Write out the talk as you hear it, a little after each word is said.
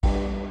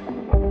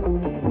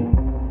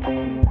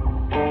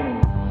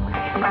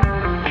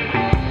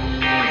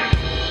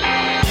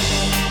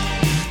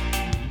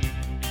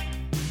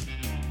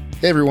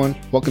Hey everyone,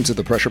 welcome to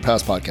the Pressure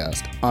Pass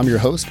podcast. I'm your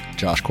host,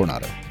 Josh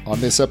Coronado.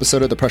 On this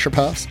episode of the Pressure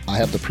Pass, I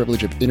have the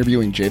privilege of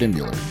interviewing Jaidyn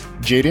Mueller.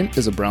 Jaidyn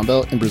is a brown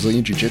belt in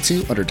Brazilian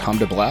Jiu-Jitsu under Tom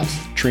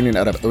DeBlas, training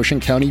out of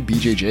Ocean County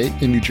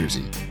BJJ in New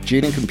Jersey.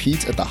 Jaidyn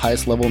competes at the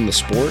highest level in the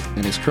sport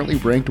and is currently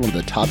ranked one of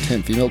the top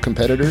 10 female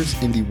competitors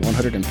in the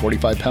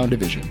 145-pound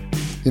division.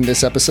 In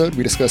this episode,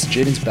 we discuss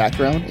Jaidyn's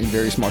background in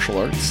various martial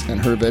arts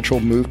and her eventual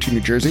move to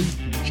New Jersey.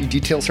 She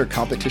details her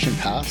competition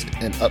past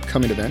and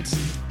upcoming events.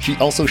 She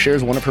also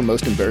shares one of her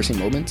most embarrassing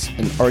moments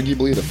and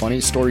arguably the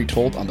funniest story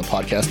told on the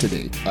podcast to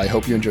date. I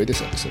hope you enjoyed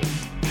this episode.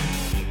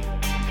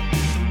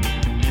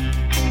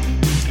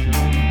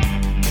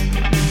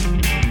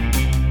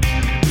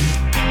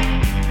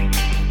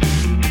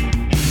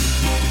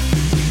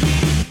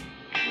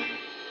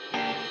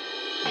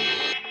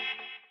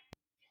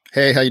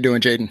 Hey, how you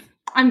doing, Jaidyn?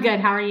 I'm good.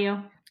 How are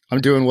you?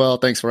 I'm doing well.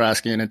 Thanks for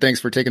asking, and thanks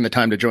for taking the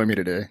time to join me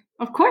today.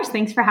 Of course.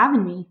 Thanks for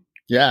having me.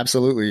 Yeah,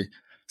 absolutely.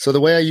 So the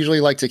way I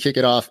usually like to kick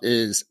it off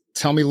is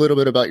tell me a little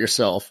bit about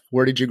yourself.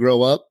 Where did you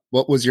grow up?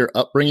 What was your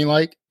upbringing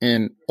like?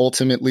 And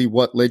ultimately,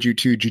 what led you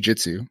to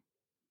jiu-jitsu?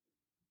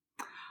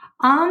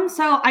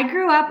 So I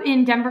grew up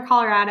in Denver,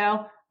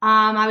 Colorado.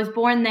 I was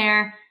born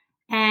there,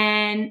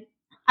 and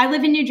I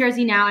live in New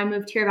Jersey now. I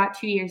moved here about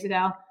 2 years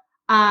ago.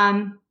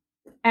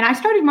 And I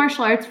started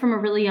martial arts from a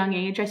really young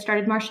age. I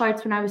started martial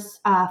arts when I was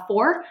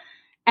 4,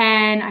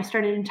 and I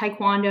started in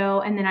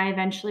Taekwondo, and then I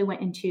eventually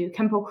went into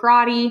Kempo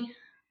Karate.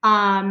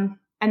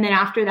 And then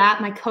after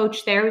that, my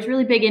coach there was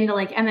really big into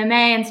like MMA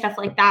and stuff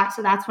like that.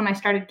 So that's when I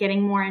started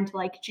getting more into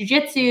like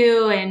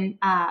jiu-jitsu, and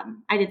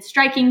I did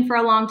striking for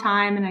a long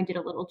time, and I did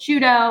a little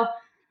judo.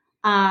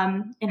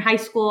 In high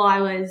school,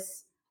 I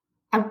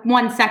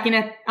won second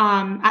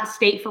at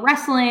state for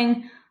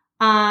wrestling.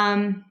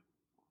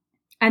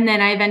 And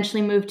then I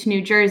eventually moved to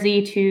New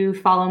Jersey to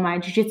follow my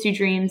jiu-jitsu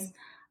dreams,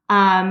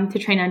 to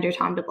train under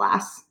Tom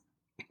DeBlas.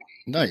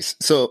 Nice.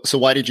 So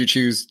why did you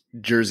choose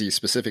Jersey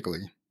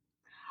specifically?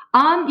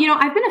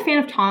 I've been a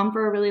fan of Tom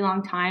for a really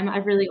long time.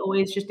 I've really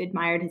always just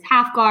admired his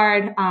half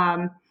guard,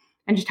 and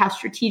just how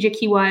strategic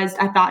he was.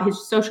 I thought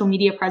his social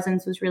media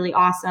presence was really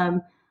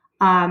awesome.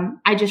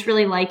 I just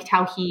really liked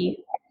how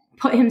he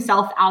put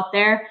himself out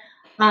there.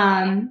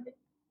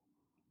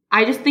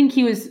 I just think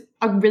he was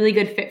a really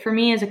good fit for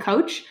me as a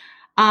coach.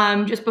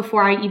 Just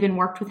before I even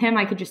worked with him,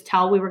 I could just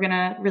tell we were going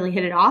to really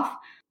hit it off.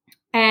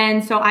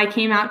 And so I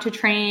came out to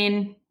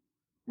train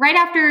right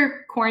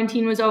after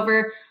quarantine was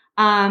over,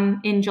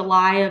 in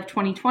July of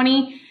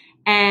 2020.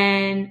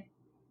 And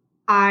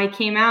I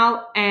came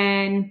out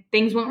and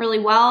things went really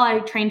well. I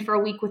trained for a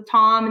week with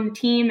Tom and the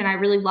team, and I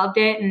really loved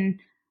it. And,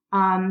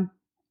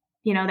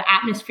 the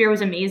atmosphere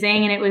was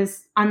amazing, and it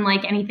was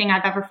unlike anything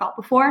I've ever felt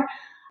before.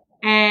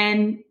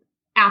 And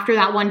after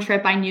that one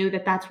trip, I knew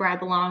that that's where I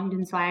belonged.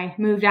 And so I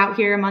moved out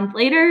here a month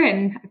later,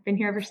 and I've been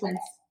here ever since.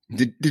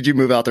 Did you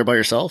move out there by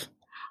yourself?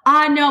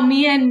 No,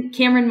 me and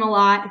Cameron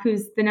Malott,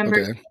 who's the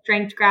number 2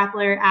 strength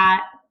grappler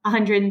at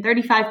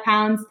 135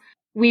 pounds.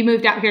 We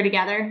moved out here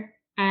together,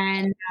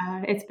 and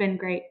it's been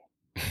great.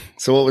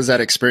 So what was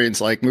that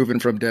experience like, moving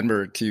from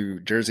Denver to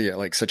Jersey at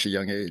like such a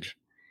young age?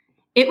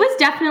 It was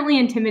definitely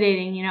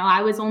intimidating.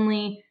 I was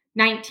only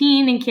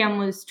 19 and Cam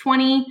was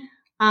 20.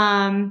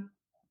 Cam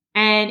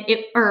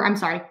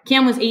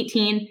was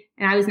 18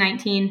 and I was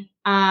 19.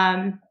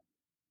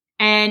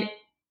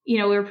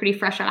 We were pretty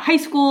fresh out of high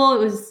school. It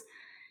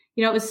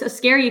was a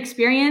scary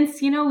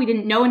experience. We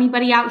didn't know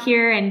anybody out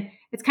here, and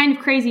it's kind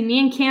of crazy. Me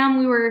and Cam,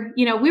 we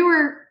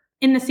were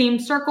in the same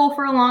circle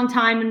for a long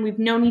time, and we've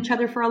known each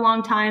other for a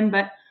long time,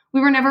 but we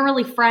were never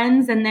really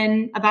friends. And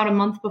then about a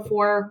month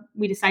before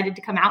we decided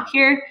to come out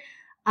here,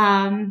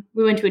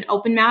 we went to an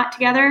open mat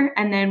together,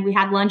 and then we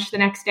had lunch the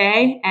next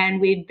day, and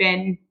we'd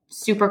been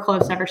super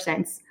close ever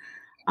since.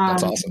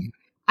 That's awesome.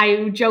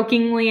 I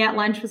jokingly at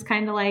lunch was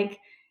kind of like,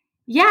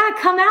 yeah,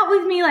 come out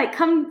with me, like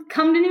come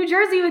to New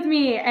Jersey with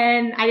me.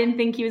 And I didn't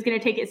think he was going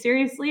to take it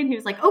seriously. And he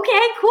was like,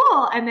 okay,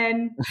 cool. And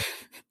then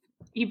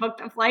he booked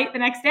a flight the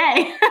next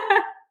day.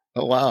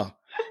 Oh, wow.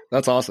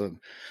 That's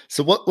awesome.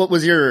 So what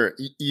was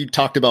you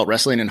talked about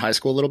wrestling in high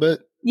school a little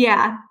bit?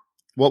 Yeah.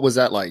 What was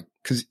that like?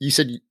 Because you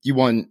said you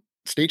won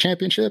state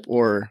championship,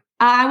 or?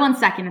 I won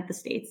second at the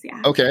States.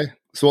 Yeah. Okay.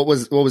 So what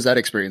was that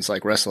experience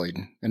like,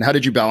 wrestling? And how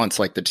did you balance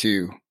like the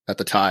two at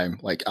the time,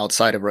 like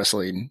outside of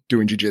wrestling,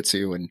 doing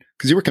jiu-jitsu? And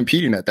because you were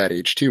competing at that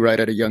age too, right?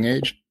 At a young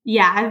age?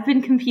 Yeah, I've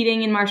been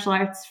competing in martial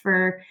arts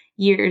for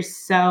years.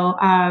 So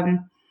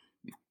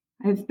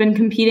I've been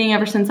competing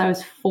ever since I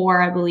was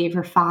 4, I believe,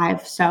 or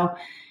 5. So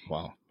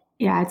wow.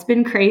 Yeah, it's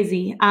been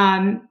crazy.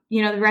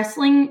 The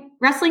wrestling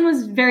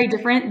was very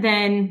different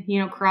than,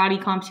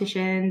 karate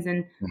competitions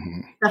and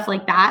stuff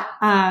like that.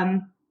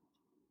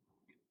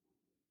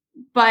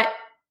 But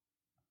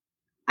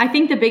I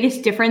think the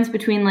biggest difference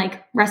between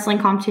like wrestling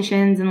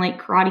competitions and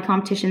like karate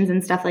competitions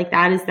and stuff like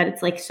that is that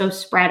it's like so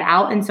spread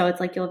out. And so it's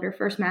like you'll have your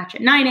first match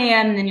at 9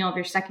 a.m. and then you'll have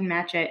your second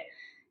match at,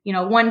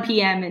 1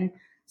 p.m. And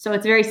so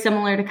it's very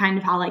similar to kind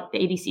of how like the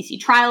ADCC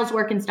trials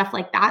work and stuff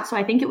like that. So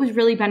I think it was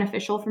really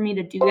beneficial for me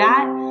to do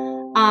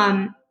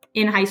that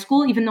in high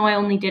school, even though I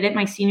only did it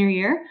my senior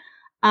year.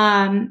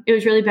 it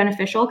was really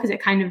beneficial because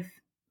it kind of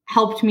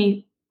helped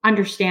me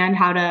understand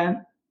how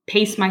to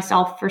pace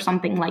myself for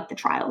something like the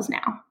trials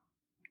now.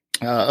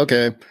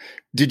 Okay.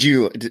 Did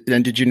you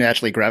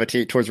naturally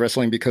gravitate towards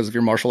wrestling because of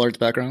your martial arts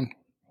background?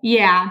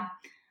 Yeah.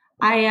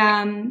 I,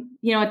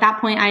 at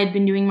that point I had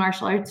been doing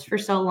martial arts for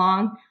so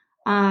long.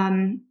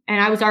 And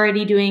I was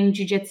already doing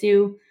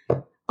jujitsu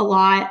a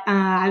lot.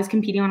 I was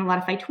competing on a lot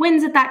of fight to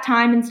wins at that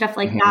time and stuff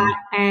like that.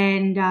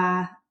 And,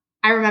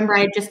 I remember I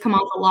had just come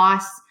off a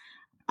loss,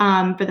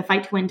 for the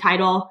fight to win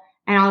title.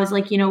 And I was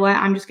like, you know what,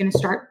 I'm just going to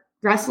start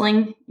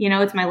wrestling.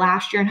 It's my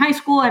last year in high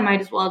school. I might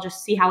as well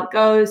just see how it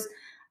goes.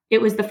 It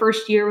was the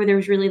first year where there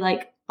was really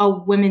like a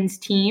women's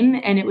team,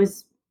 and it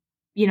was,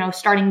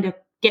 starting to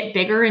get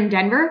bigger in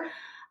Denver.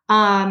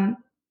 And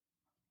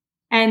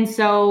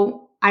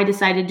so I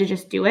decided to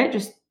just do it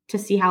just to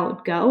see how it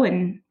would go.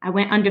 And I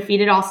went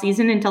undefeated all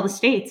season until the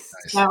States.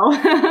 Nice. So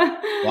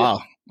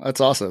wow,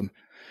 that's awesome.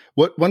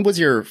 When was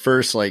your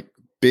first like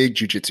big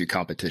jiu-jitsu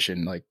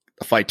competition, like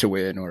a fight to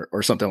win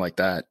or something like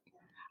that?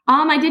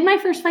 I did my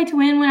first fight to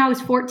win when I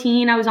was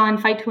 14. I was on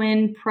Fight to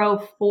Win Pro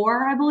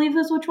 4, I believe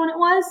is which one it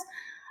was.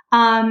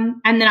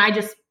 And then I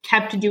just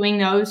kept doing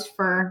those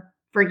for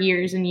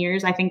years and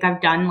years. I think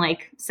I've done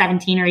like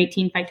 17 or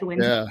 18 Fight to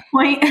Wins at this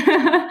point.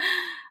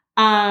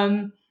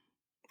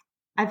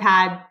 I've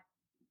had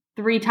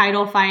 3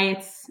 title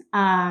fights.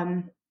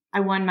 I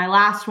won my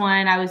last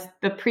one. I was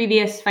the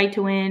previous Fight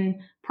to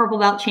Win purple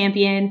belt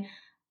champion.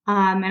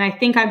 And I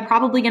think I'm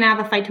probably going to have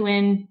a Fight to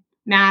Win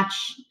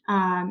match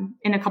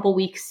in a couple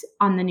weeks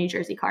on the New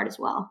Jersey card as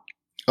well.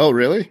 Oh,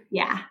 really?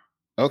 Yeah.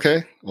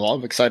 Okay. Well,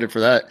 I'm excited for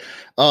that.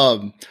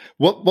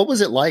 What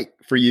was it like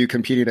for you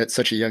competing at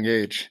such a young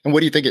age? And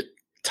what do you think it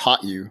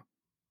taught you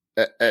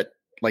at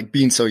like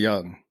being so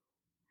young?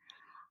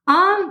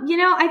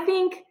 I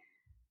think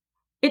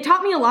it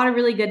taught me a lot of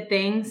really good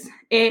things.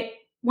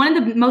 One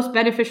of the most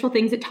beneficial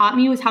things it taught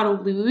me was how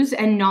to lose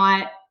and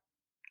not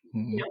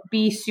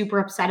be super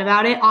upset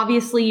about it.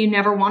 Obviously, you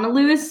never want to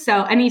lose.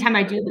 So anytime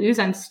I do lose,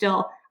 I'm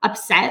still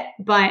upset.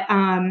 But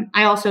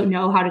I also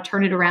know how to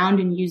turn it around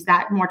and use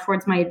that more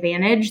towards my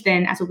advantage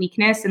than as a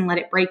weakness and let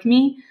it break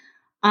me.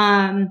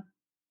 So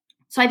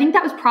I think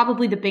that was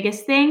probably the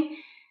biggest thing.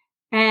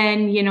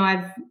 And,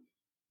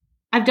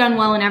 I've done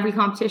well in every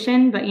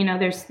competition, but,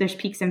 there's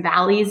peaks and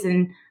valleys.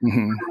 And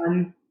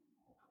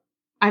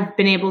I've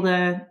been able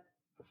to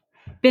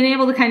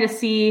kind of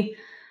see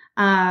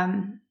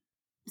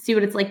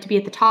what it's like to be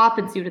at the top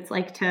and see what it's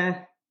like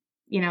to,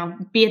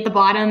 be at the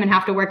bottom and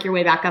have to work your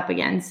way back up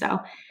again. So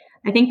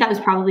I think that was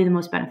probably the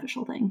most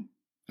beneficial thing.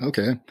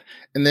 Okay.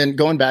 And then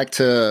going back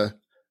to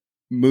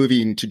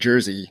moving to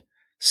Jersey.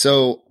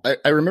 So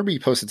I remember you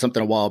posted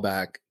something a while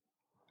back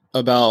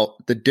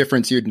about the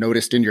difference you'd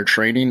noticed in your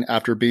training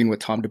after being with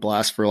Tom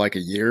DeBlas for like a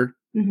year.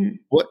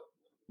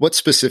 What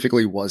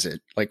specifically was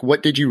it? Like,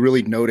 what did you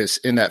really notice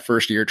in that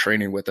first year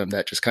training with him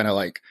that just kind of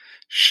like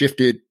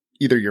shifted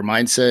either your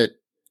mindset,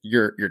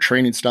 your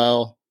training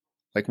style?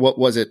 Like, what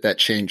was it that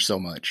changed so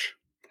much?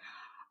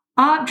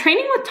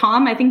 Training with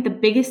Tom, I think the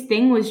biggest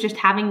thing was just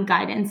having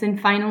guidance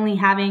and finally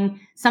having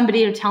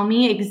somebody to tell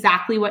me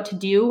exactly what to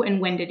do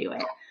and when to do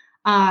it.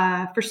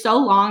 For so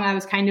long, I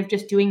was kind of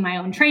just doing my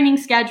own training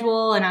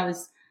schedule, and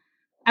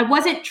I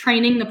wasn't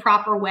training the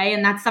proper way.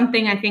 And that's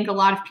something I think a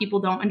lot of people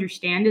don't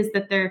understand, is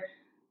that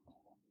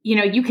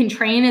you can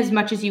train as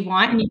much as you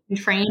want and you can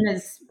train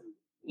as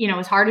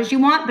hard as you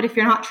want, but if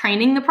you're not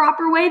training the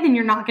proper way, then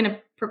you're not going to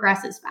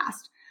progress as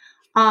fast.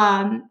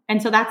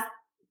 And so that's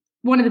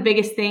one of the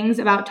biggest things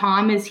about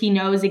Tom, is he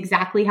knows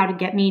exactly how to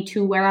get me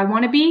to where I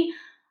want to be.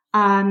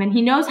 And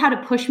he knows how to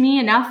push me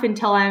enough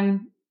until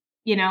I'm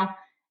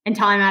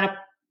at a,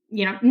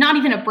 not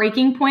even a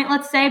breaking point,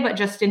 let's say, but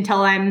just until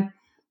I'm,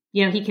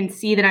 he can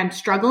see that I'm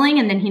struggling,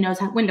 and then he knows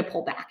when to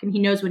pull back and he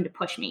knows when to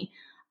push me.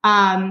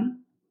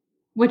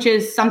 Which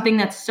is something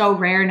that's so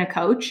rare in a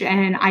coach.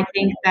 And I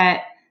think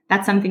that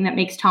that's something that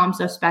makes Tom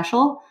so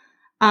special.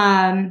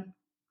 And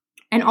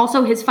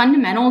also his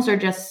fundamentals are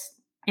just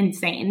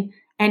insane.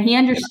 And he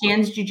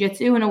understands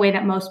jiu-jitsu in a way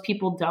that most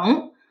people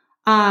don't.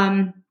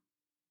 And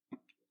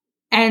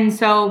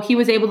so he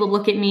was able to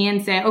look at me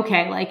and say,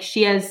 okay, like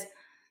she has,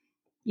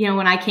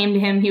 when I came to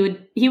him, he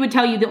would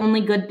tell you the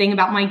only good thing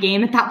about my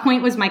game at that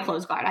point was my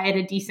close guard. I had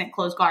a decent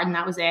close guard and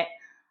that was it.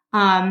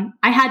 I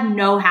had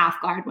no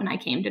half guard when I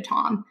came to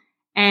Tom.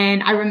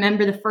 And I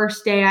remember the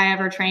first day I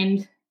ever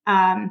trained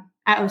at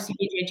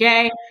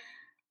OCBJJ,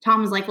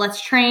 Tom was like,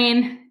 let's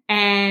train.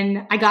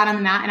 And I got on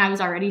the mat and I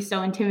was already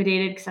so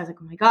intimidated because I was like,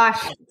 oh my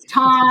gosh, it's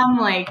Tom.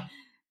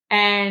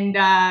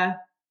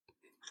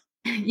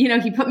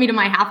 He put me to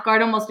my half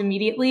guard almost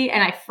immediately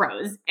and I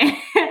froze.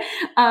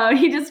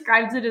 He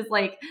describes it as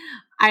like,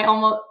 I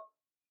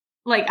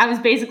was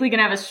basically going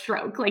to have a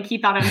stroke. Like he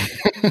thought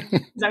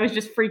I was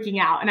just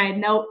freaking out and I had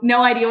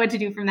no idea what to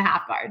do from the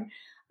half guard.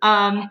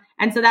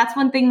 And so that's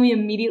one thing we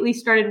immediately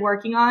started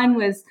working on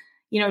was,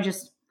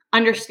 just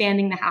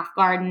understanding the half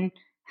guard and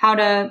how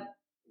to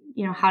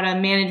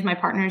manage my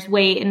partner's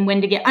weight and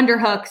when to get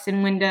underhooks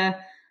and when to,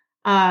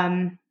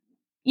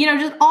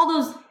 just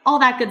all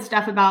that good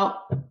stuff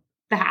about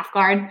the half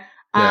guard.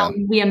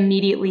 We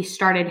immediately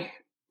started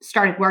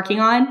working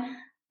on.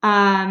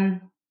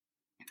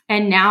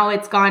 And now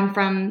it's gone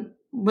from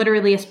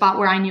literally a spot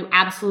where I knew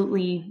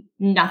absolutely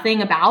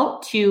nothing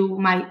about to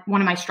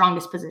one of my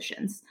strongest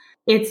positions.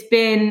 It's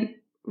been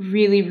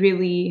really,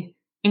 really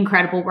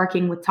incredible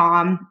working with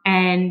Tom,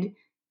 and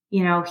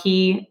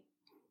he's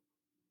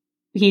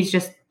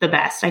just the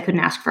best. I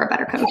couldn't ask for a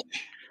better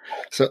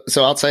coach.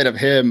 So outside of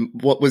him,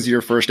 what was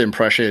your first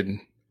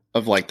impression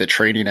of like the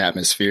training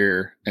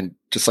atmosphere and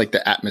just like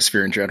the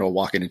atmosphere in general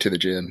walking into the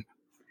gym?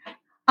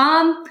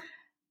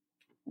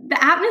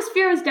 The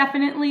atmosphere was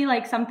definitely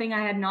like something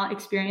I had not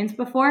experienced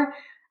before.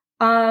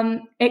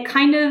 It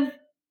kind of,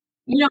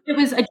 it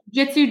was a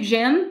jiu-jitsu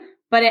gym,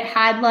 but it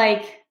had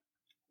like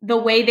the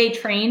way they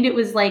trained, it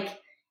was like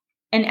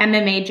an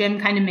MMA gym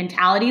kind of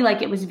mentality.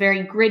 Like it was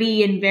very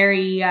gritty and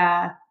very,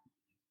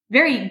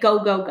 very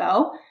go, go,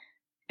 go.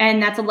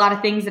 And that's a lot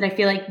of things that I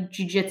feel like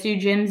jiu-jitsu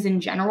gyms in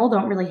general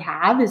don't really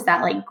have, is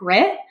that like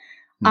grit.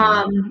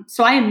 Mm-hmm.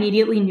 So I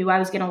immediately knew I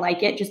was going to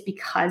like it just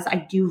because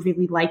I do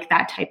really like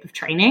that type of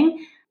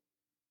training.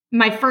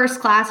 My first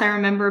class, I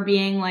remember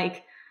being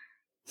like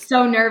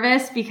so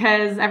nervous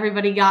because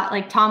everybody got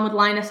like, Tom would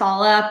line us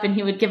all up and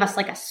he would give us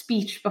like a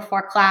speech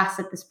before class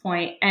at this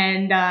point.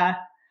 And I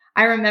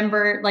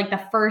remember like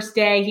the first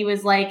day he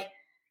was like,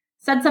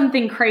 said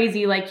something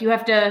crazy, like you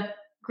have to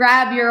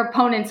grab your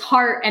opponent's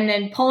heart and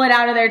then pull it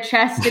out of their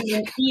chest and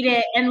then eat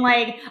it. And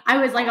like, I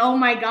was like, oh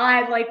my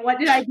God, like what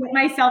did I get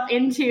myself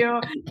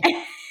into?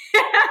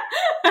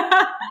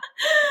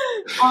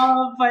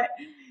 But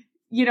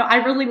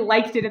I really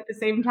liked it at the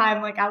same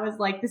time. Like I was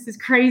like, this is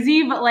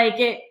crazy, but like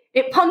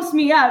it pumps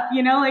me up,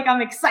 like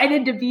I'm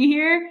excited to be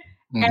here.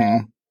 Mm-hmm.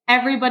 And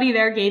everybody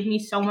there gave me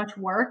so much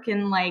work,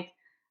 and like,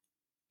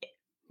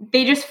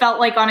 they just felt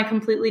like on a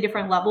completely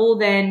different level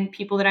than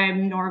people that I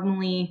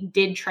normally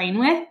did train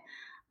with.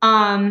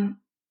 And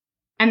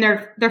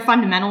their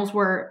fundamentals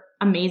were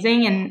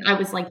amazing. And I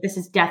was like, this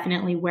is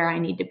definitely where I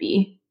need to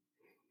be.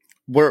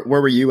 Where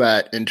were you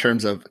at in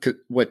terms of,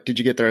 what did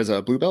you get there as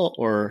a blue belt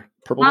or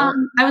purple belt?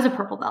 I was a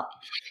purple belt.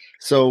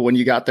 So when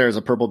you got there as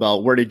a purple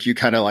belt, where did you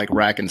kind of like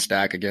rack and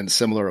stack against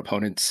similar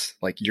opponents,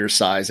 like your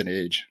size and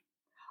age?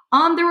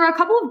 There were a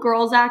couple of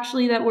girls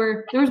actually there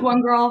was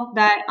one girl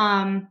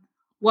that,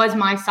 was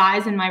my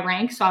size and my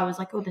rank. So I was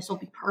like, oh, this will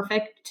be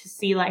perfect to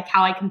see like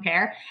how I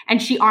compare.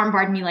 And she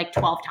armbarred me like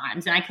 12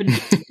 times and I couldn't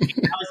get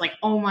I was like,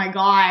 oh my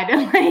God.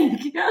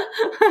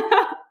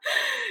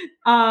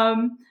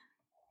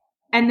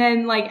 And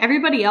then like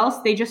everybody else,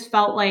 they just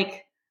felt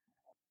like,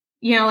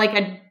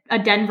 like a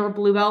Denver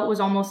blue belt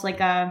was almost like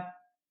a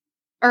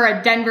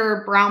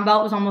Denver brown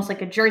belt was almost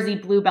like a Jersey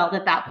blue belt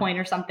at that point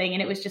or something.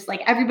 And it was just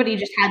like, everybody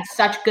just had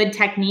such good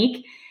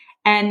technique.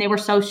 And they were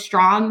so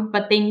strong,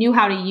 but they knew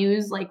how to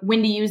use, like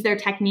when to use their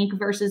technique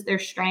versus their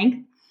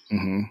strength.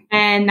 Mm-hmm.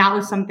 And that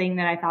was something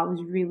that I thought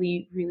was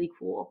really, really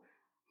cool.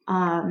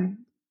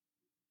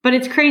 But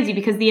it's crazy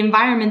because the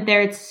environment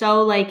there, it's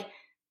so like,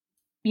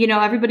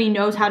 everybody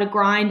knows how to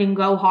grind and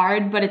go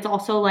hard, but it's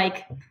also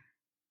like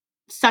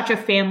such a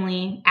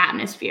family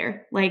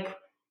atmosphere. Like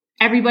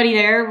everybody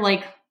there,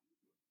 like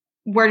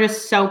we're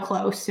just so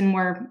close and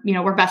we're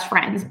best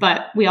friends,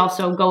 but we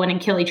also go in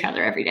and kill each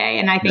other every day.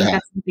 And I think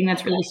that's something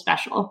that's really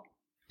special.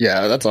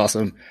 Yeah, that's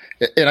awesome.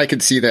 And I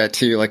could see that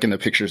too, like in the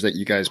pictures that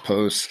you guys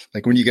post,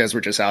 like when you guys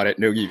were just out at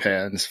No Gi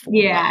Pans for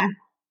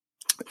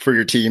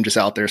your team, just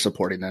out there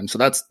supporting them. So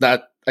I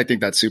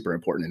think that's super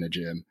important in a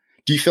gym.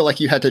 Do you feel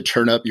like you had to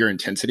turn up your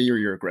intensity or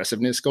your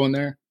aggressiveness going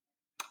there?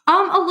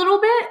 A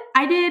little bit.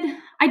 I did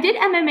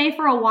MMA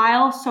for a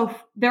while, so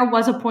there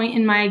was a point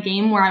in my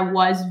game where I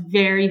was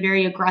very,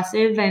 very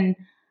aggressive and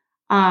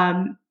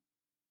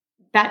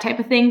that type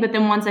of thing. But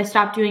then once I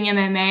stopped doing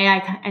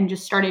MMA and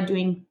just started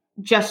doing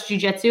just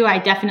jiu-jitsu, I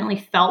definitely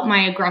felt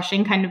my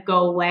aggression kind of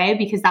go away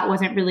because that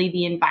wasn't really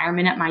the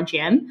environment at my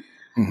gym.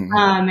 Mm-hmm.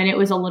 And it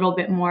was a little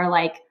bit more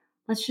like,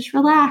 let's just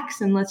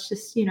relax and let's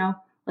just,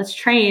 let's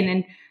train.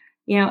 And,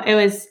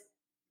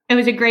 it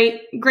was a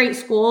great, great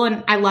school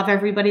and I love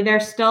everybody there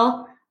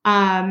still.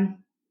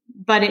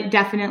 But I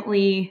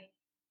definitely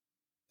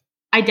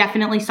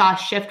saw a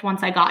shift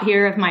once I got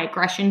here of my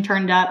aggression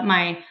turned up,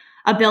 my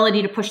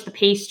ability to push the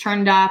pace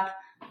turned up,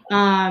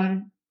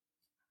 and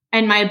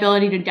my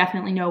ability to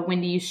definitely know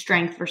when to use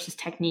strength versus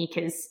technique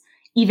has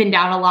evened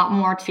out a lot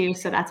more too.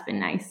 So that's been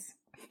nice.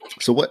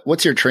 So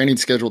what's your training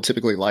schedule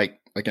typically like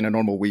in a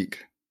normal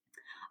week?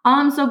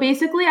 So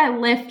basically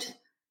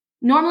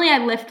normally I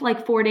lift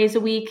like 4 days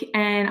a week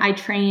and I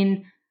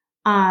train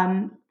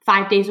 5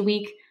 days a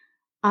week.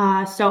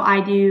 So I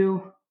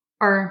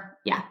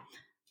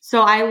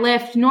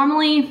lift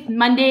normally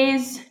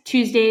Mondays,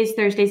 Tuesdays,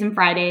 Thursdays, and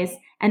Fridays.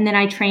 And then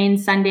I train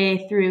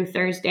Sunday through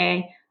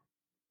Thursday.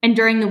 And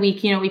during the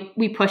week,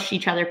 we push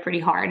each other pretty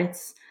hard.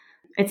 It's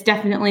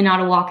definitely not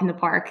a walk in the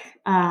park.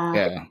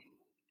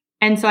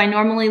 And so I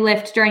normally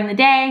lift during the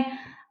day.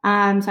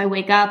 So I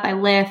wake up, I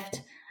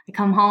lift, I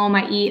come home,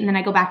 I eat, and then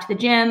I go back to the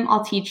gym.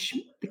 I'll teach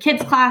the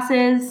kids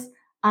classes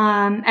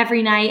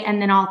every night.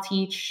 And then I'll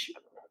teach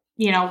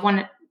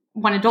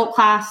one adult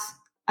class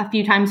a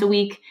few times a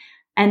week.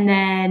 And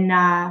then,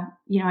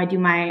 I do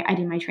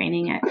my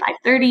training at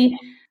 5:30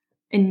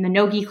 in the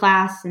no-gi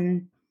class.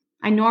 And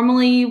I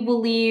normally will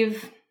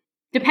leave,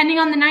 depending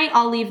on the night,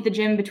 I'll leave the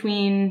gym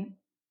between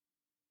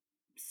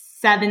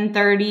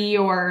 7:30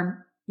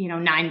 or,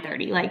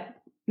 9:30. Like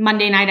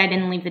Monday night, I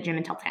didn't leave the gym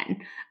until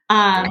 10.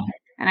 And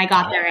I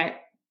got there at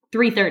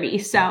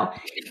 3:30. So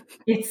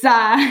it's,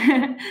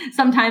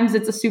 sometimes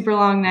it's a super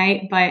long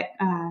night, but,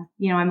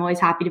 I'm always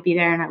happy to be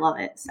there and I love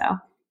it. So.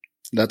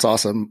 That's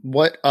awesome.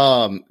 What,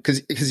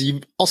 cause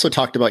you've also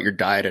talked about your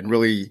diet and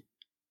really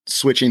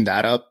switching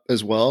that up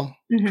as well,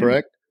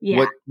 correct?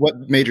 Yeah.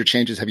 What major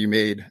changes have you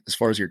made as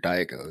far as your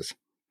diet goes?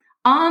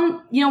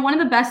 One of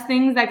the best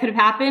things that could have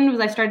happened was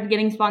I started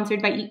getting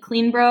sponsored by Eat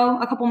Clean Bro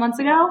a couple months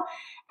ago.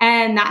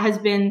 And that has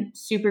been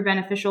super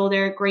beneficial.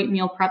 They're a great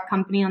meal prep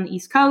company on the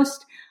East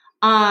Coast.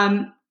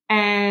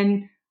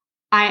 And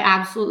I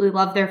absolutely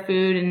love their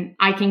food, and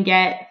I can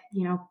get,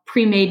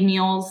 pre-made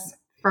meals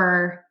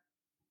for,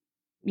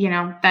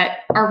 that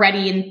are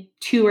ready in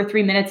 2 or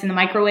 3 minutes in the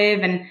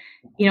microwave. And,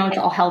 it's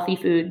all healthy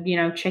food,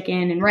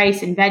 chicken and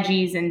rice and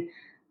veggies. And,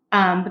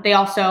 but they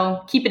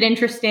also keep it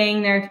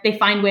interesting. They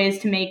find ways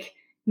to make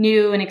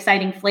new and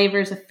exciting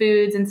flavors of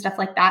foods and stuff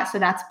like that. So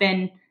that's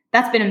been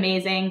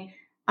amazing.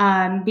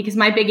 Because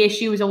my big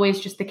issue was always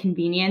just the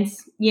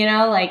convenience,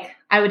 like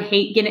I would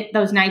hate getting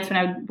those nights when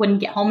I wouldn't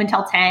get home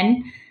until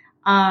 10.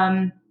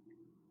 And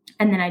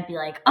then I'd be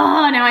like,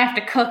 oh, now I have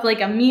to cook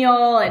like a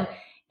meal. And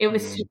it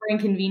was super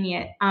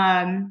inconvenient.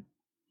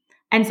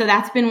 And so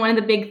that's been one of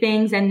the big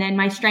things. And then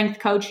my strength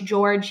coach,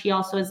 George, he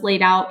also has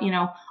laid out,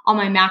 all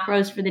my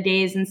macros for the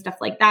days and stuff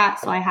like that.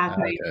 So I have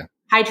my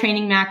high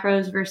training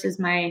macros versus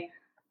my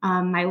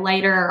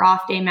lighter or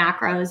off day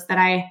macros that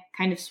I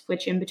kind of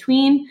switch in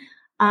between.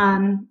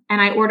 And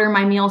I order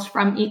my meals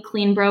from Eat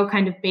Clean Bro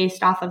kind of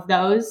based off of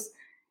those.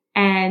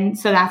 And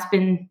so that's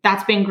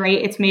been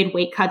great. It's made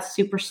weight cuts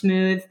super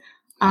smooth.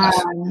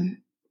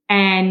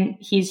 And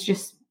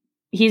he's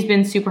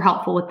been super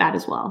helpful with that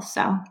as well.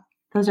 So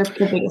those are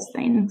the biggest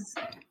things.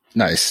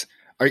 Nice.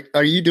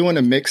 Are you doing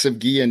a mix of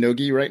gi and no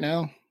gi right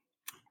now?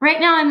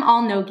 Right now I'm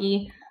all no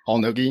gi. All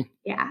no gi?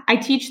 Yeah. I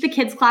teach the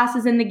kids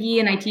classes in the gi,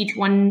 and I teach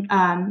one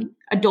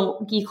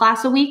adult gi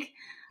class a week.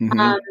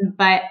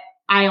 But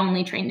I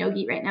only train no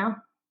gi right now.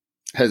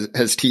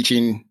 Has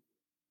teaching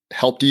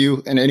helped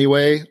you in any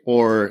way,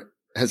 or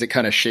has it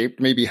kind of shaped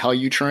maybe how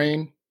you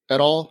train at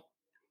all?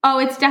 Oh,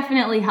 it's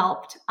definitely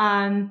helped.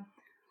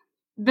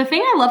 The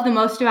thing I love the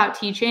most about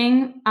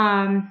teaching,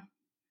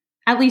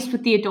 at least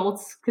with the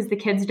adults, because the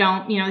kids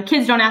don't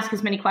ask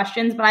as many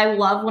questions, but I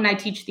love when I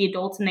teach the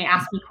adults and they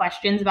ask me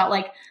questions about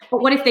like,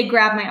 but what if they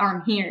grab my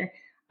arm here?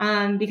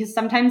 Because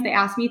sometimes they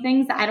ask me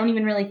things that I don't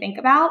even really think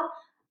about.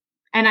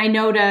 And I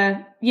know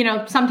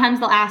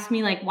sometimes they'll ask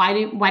me like, why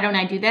don't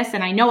I do this?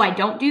 And I know I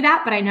don't do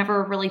that, but I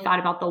never really thought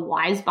about the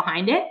whys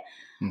behind it.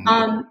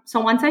 So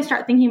once I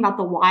start thinking about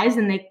the whys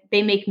and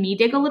they make me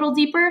dig a little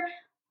deeper,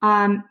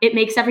 it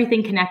makes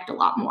everything connect a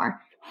lot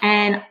more.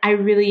 And I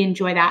really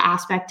enjoy that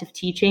aspect of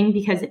teaching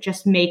because it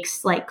just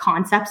makes like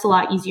concepts a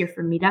lot easier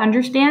for me to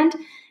understand.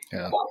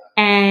 Yeah.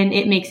 And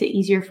it makes it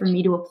easier for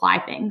me to apply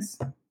things.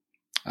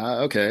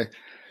 Okay.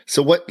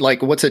 So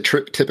what's a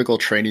typical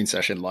training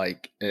session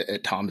like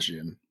at Tom's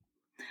gym?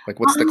 Like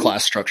what's the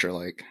class structure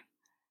like?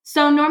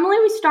 So normally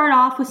we start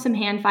off with some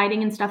hand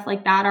fighting and stuff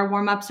like that. Our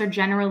warm-ups are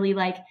generally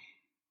like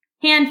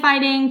hand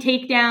fighting,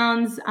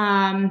 takedowns,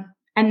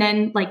 and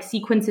then like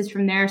sequences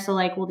from there. So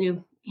like we'll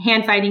do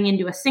hand fighting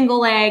into a single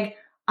leg.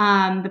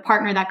 The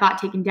partner that got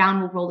taken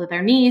down will roll to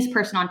their knees.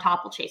 Person on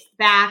top will chase the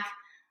back.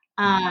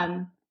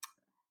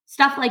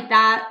 Stuff like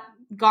that.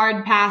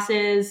 Guard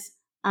passes.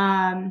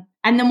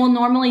 And then we'll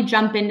normally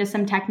jump into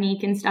some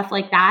technique and stuff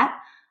like that.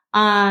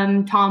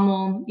 Tom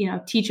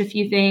will, teach a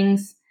few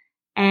things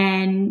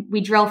and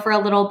we drill for a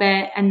little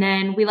bit. And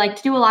then we like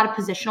to do a lot of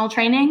positional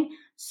training.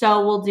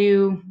 So we'll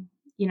do,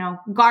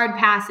 guard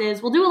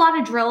passes. We'll do a lot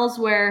of drills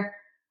where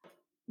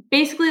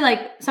basically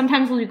like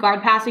sometimes we'll do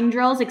guard passing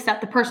drills,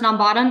 except the person on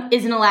bottom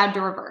isn't allowed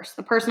to reverse.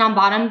 The person on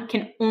bottom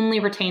can only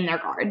retain their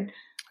guard.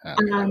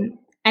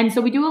 And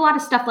so we do a lot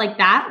of stuff like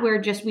that,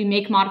 where we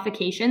make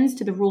modifications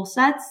to the rule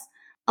sets.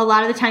 A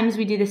lot of the times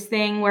we do this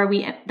thing where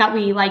we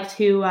like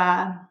to,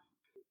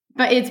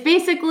 but it's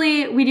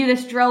basically, we do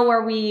this drill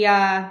where we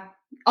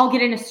all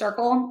get in a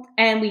circle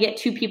and we get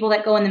two people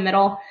that go in the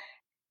middle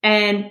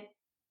and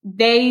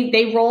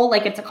they roll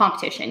like it's a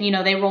competition,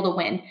 they roll to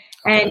win.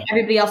 Okay. And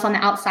everybody else on the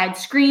outside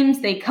screams,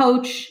 they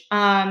coach.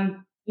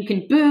 You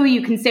can boo,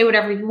 you can say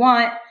whatever you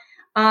want.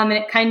 And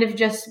it kind of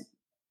just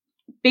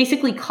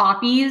basically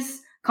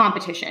copies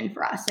competition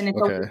for us. And it's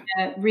a way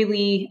to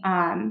really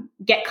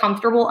get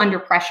comfortable under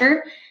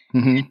pressure,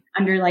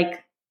 under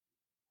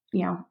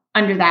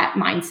under that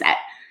mindset.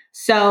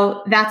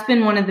 So that's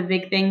been one of the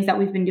big things that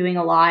we've been doing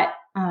a lot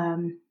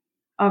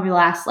over the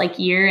last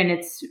year. And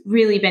it's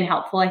really been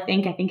helpful. I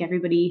think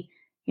everybody,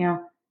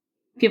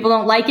 people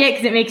don't like it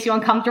because it makes you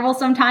uncomfortable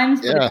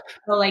sometimes, but it's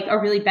still a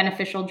really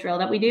beneficial drill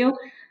that we do.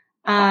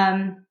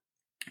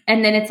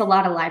 And then it's a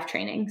lot of live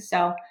training.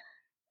 So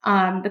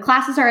the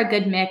classes are a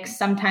good mix.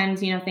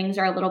 Sometimes, things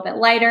are a little bit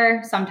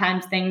lighter.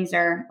 Sometimes things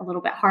are a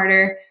little bit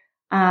harder.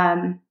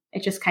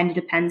 It just kind of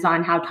depends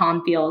on how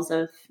Tom feels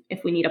of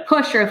if we need a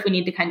push or if we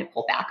need to kind of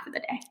pull back for the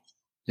day.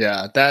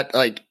 Yeah, that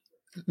like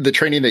the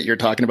training that you're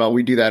talking about,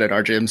 we do that at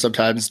our gym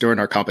sometimes during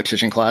our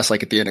competition class.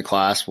 Like at the end of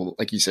class, we'll,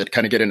 like you said,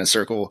 kind of get in a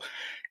circle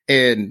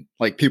and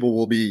like people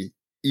will be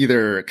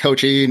either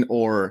coaching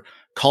or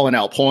calling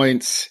out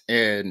points.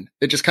 And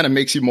it just kind of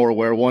makes you more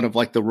aware, one, of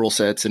like the rule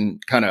sets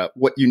and kind of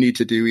what you need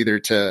to do either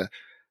to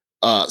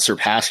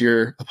surpass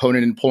your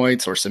opponent in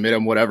points or submit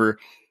them, whatever.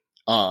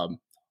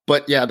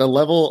 But yeah, the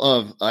level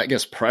of, I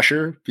guess,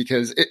 pressure,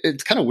 because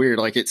it's kind of weird.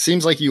 Like it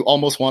seems like you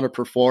almost want to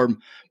perform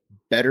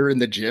better in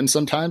the gym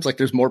sometimes. Like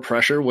there's more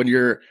pressure when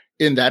you're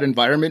in that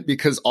environment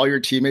because all your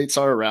teammates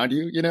are around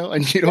you,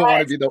 and you don't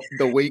want to be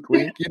the weak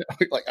link,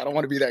 like I don't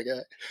want to be that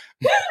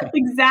guy.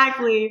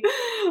 Exactly.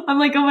 I'm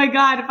like, oh my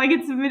God, if I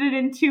get submitted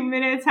in 2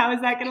 minutes, how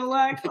is that going to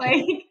look?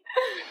 Like,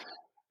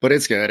 but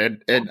it's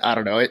good. And I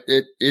don't know,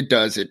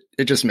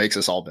 it just makes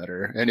us all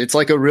better. And it's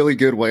like a really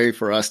good way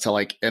for us to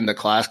like end the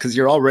class because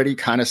you're already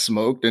kind of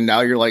smoked. And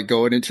now you're like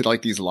going into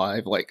like these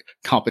live like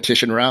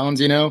competition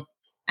rounds,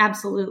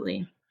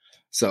 Absolutely.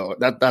 So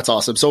that's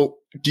awesome. So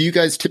do you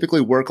guys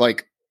typically work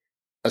like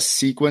a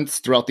sequence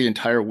throughout the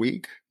entire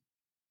week?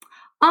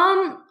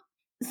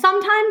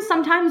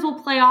 Sometimes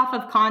we'll play off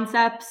of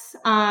concepts.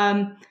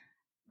 And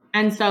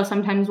so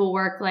sometimes we'll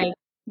work like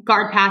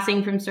guard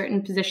passing from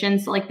certain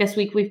positions. So like this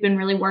week, we've been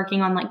really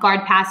working on like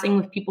guard passing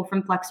with people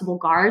from flexible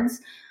guards.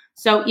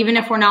 So even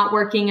if we're not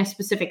working a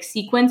specific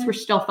sequence, we're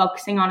still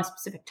focusing on a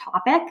specific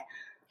topic.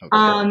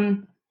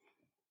 Okay.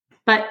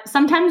 But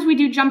sometimes we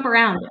do jump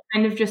around. It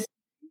kind of just,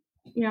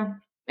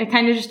 it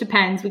kind of just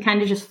depends. We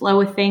kind of just flow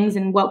with things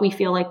and what we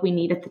feel like we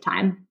need at the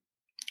time.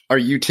 Are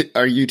you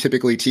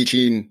typically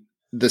teaching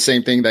the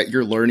same thing that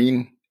you're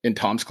learning in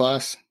Tom's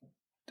class,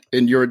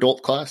 in your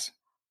adult class?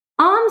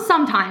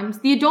 Sometimes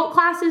the adult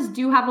classes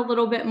do have a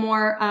little bit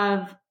more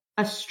of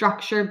a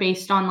structure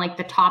based on like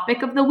the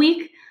topic of the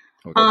week.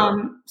 Okay.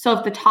 So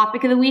if the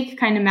topic of the week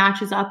kind of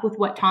matches up with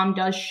what Tom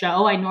does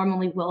show, I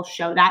normally will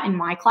show that in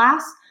my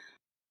class,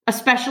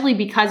 especially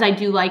because I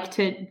do like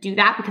to do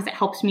that because it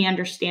helps me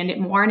understand it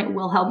more and it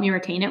will help me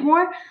retain it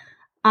more.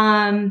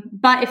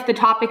 But if the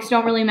topics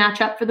don't really match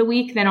up for the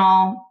week, then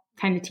I'll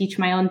kind of teach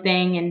my own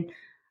thing.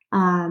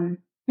 And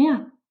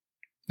yeah.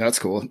 That's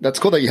cool. That's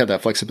cool that you have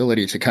that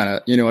flexibility to kind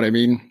of, you know what I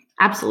mean?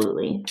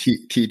 Absolutely.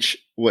 Teach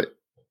what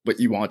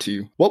you want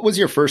to. What was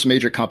your first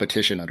major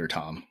competition under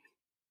Tom?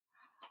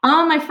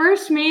 My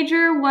first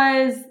major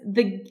was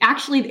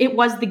it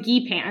was the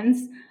gi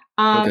pans.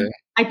 Okay.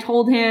 I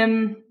told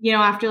him,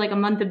 after like a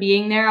month of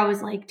being there, I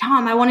was like,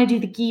 Tom, I want to do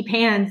the gi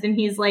pans. And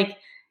he's like,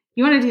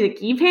 you want to do the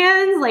gi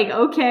pans? Like,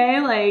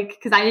 okay. Like,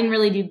 cause I didn't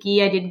really do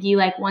gi. I did gi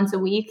like once a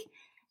week.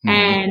 Mm-hmm.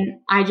 And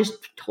I just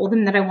told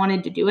him that I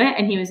wanted to do it.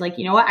 And he was like,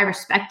 you know what? I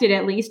respect it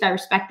at least. I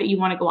respect that you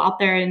want to go out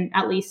there and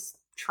at least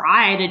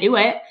try to do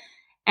it.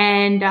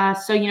 And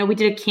so, we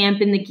did a camp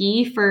in the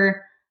gi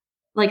for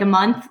like a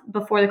month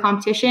before the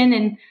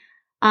competition.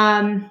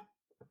 And,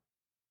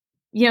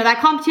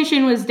 that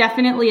competition was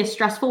definitely a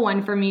stressful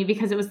one for me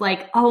because it was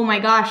like, oh my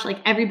gosh, like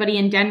everybody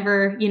in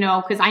Denver,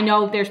 because I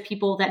know there's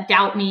people that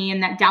doubt me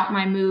and that doubt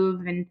my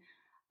move and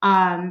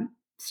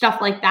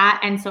stuff like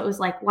that. And so it was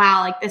like,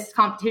 wow, like this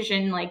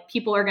competition, like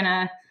people are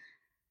gonna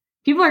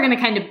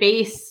kind of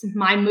base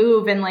my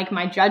move and like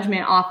my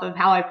judgment off of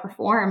how I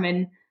perform.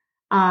 And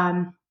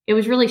it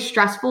was really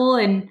stressful.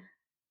 And,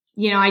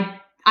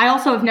 I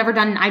also have never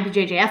done an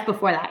IBJJF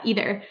before that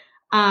either.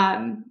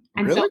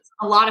 And really? So it's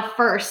a lot of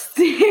firsts.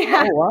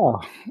 Yeah. Oh,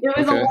 wow. It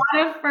was a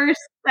lot of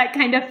firsts that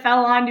kind of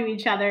fell onto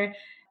each other.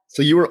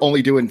 So you were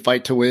only doing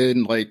Fight to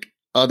Win, like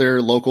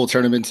other local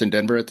tournaments in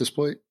Denver at this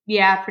point?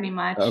 Yeah, pretty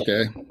much.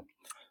 Okay.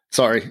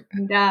 Sorry.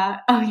 And,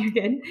 you're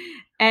good.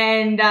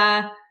 And,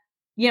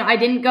 I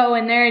didn't go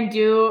in there and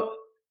do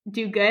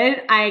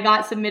good. I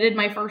got submitted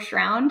my first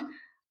round,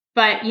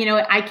 but,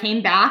 I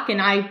came back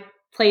and I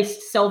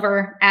placed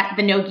silver at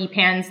the no-gi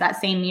pans that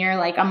same year,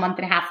 like a month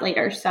and a half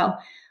later. So,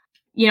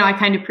 I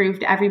kind of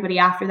proved to everybody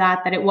after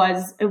that it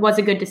was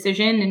a good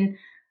decision, and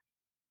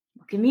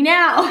look at me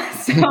now.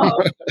 So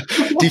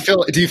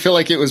do you feel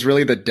like it was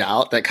really the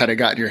doubt that kind of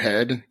got in your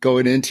head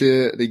going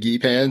into the gi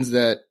pans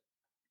that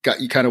got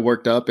you kind of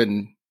worked up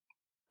and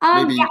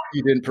maybe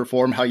you didn't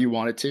perform how you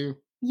wanted to?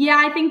 Yeah,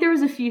 I think there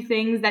was a few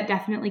things that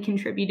definitely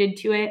contributed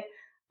to it.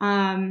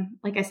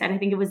 Like I said, I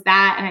think it was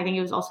that. And I think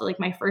it was also like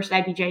my first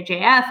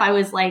IBJJF. I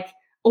was like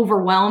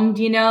overwhelmed,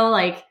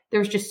 like there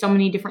was just so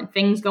many different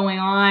things going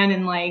on.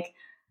 And like,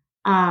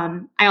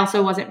 I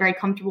also wasn't very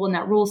comfortable in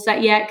that rule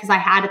set yet because I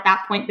had at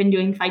that point been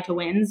doing Fight to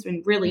Wins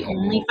and really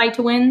only Fight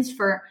to Wins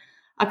for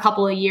a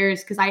couple of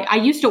years because I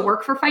used to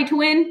work for Fight to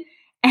Win.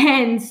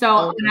 And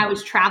so when I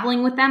was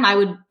traveling with them, I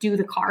would do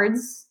the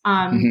cards. So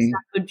I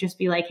would just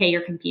be like, hey,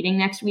 you're competing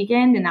next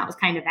weekend. And that was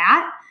kind of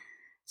that.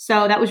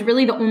 So that was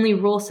really the only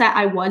rule set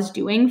I was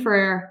doing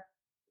for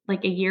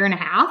like a year and a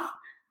half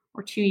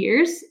or 2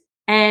 years.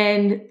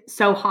 And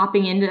so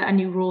hopping into a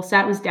new rule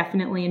set was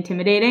definitely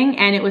intimidating,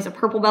 and it was a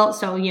purple belt.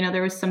 So,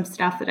 there was some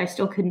stuff that I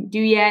still couldn't do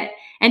yet,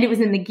 and it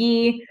was in the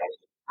gi.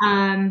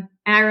 And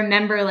I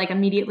remember like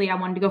immediately I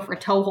wanted to go for a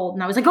toe hold,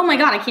 and I was like, oh my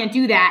God, I can't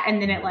do that.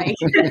 And then it like,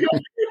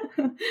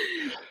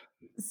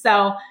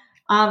 so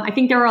I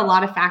think there were a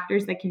lot of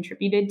factors that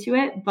contributed to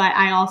it, but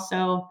I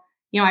also,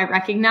 I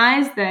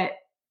recognize that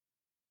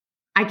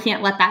I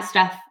can't let that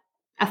stuff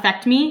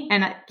affect me,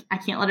 and I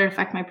can't let it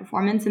affect my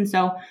performance. And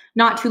so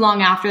not too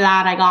long after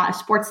that, I got a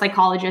sports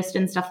psychologist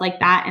and stuff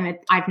like that. And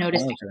I've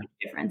noticed a huge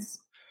difference.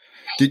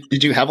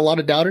 Did you have a lot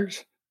of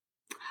doubters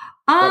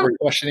that were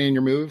questioning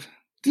your move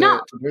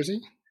to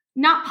Jersey?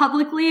 Not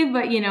publicly,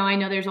 but I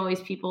know there's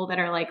always people that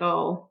are like,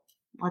 oh,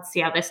 let's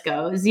see how this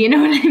goes. You know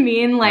what I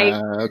mean? Like,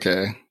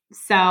 okay.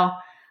 So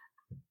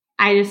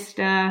I just,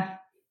 I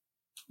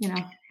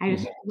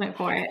just went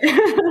for it.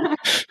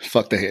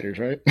 Fuck the haters,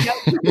 right? Yep.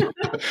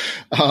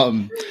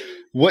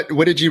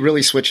 What did you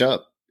really switch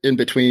up in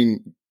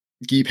between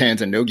gi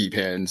pans and no gi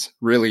pans,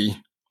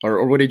 really?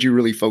 Or what did you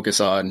really focus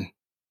on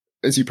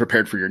as you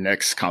prepared for your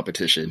next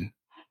competition?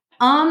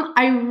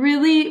 I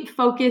really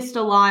focused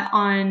a lot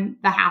on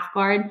the half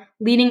guard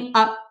leading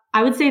up.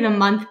 I would say the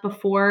month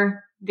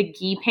before the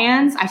gi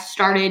pans, I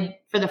started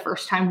for the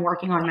first time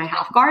working on my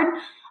half guard.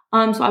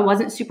 So I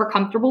wasn't super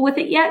comfortable with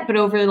it yet, but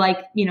over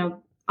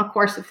a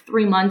course of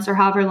 3 months or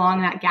however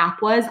long that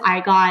gap was, I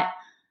got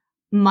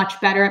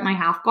much better at my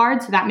half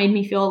guard. So that made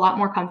me feel a lot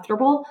more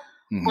comfortable.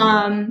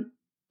 Mm-hmm.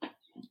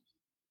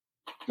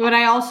 But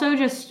I also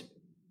just,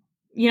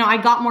 I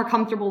got more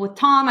comfortable with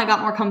Tom. I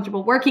got more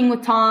comfortable working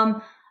with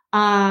Tom.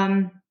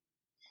 I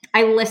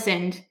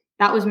listened.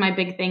 That was my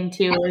big thing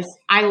too, is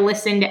I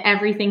listened to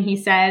everything he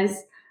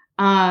says.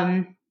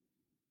 And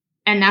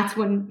that's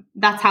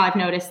how I've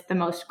noticed the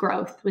most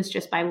growth, was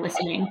just by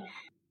listening.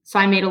 So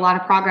I made a lot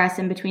of progress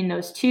in between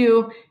those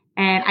two,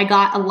 and I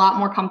got a lot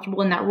more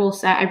comfortable in that rule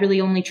set. I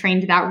really only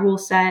trained that rule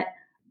set,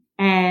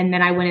 and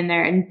then I went in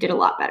there and did a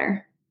lot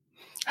better.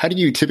 How do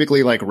you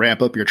typically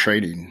ramp up your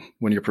training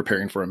when you're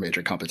preparing for a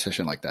major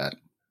competition like that?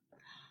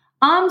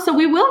 So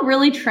we will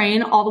really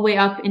train all the way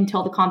up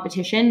until the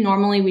competition.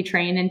 Normally we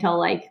train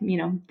until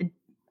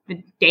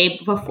the day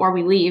before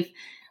we leave.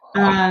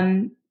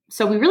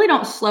 So we really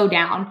don't slow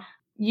down.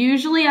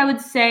 Usually I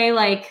would say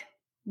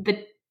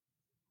the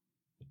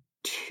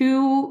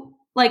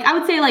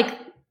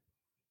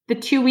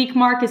 2-week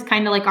mark is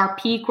kind of like our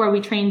peak, where we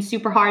train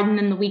super hard, and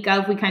then the week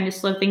of we kind of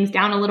slow things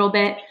down a little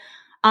bit.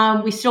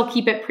 We still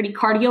keep it pretty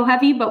cardio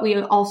heavy, but we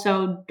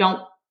also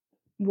don't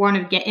want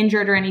to get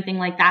injured or anything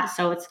like that.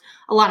 So it's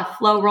a lot of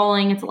flow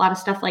rolling. It's a lot of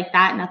stuff like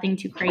that. Nothing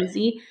too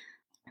crazy.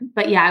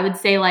 But yeah, I would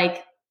say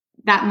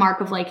that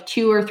mark of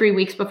 2 or 3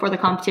 weeks before the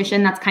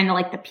competition, that's kind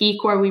of the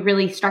peak where we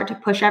really start to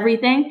push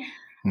everything.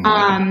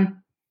 Mm-hmm.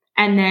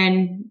 And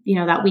then,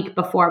 that week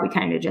before we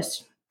kind of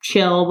just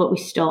chill, but we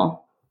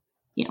still,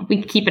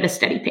 we keep it a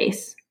steady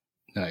pace.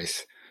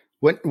 Nice.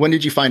 When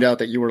did you find out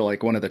that you were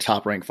one of the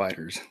top ranked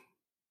fighters?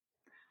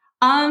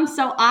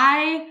 So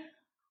I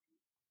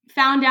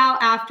found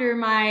out after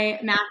my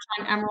match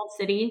on Emerald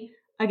City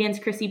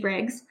against Chrissy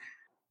Briggs.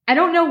 I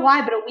don't know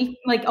why, but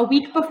a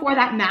week before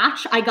that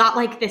match, I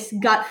got this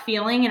gut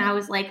feeling, and I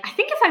was like, I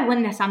think if I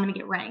win this, I'm going to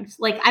get ranked.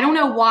 I don't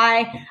know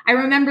why. I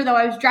remember though,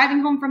 I was driving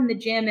home from the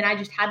gym, and I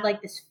just had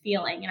this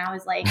feeling, and I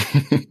was like,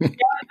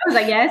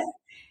 I guess.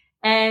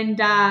 And,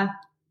 I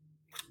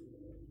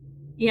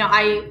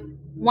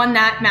won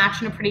that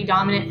match in a pretty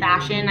dominant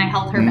fashion. I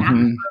held her back for a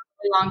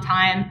really long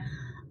time.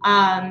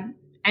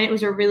 And it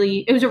was a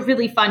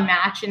really fun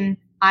match. And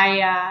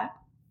I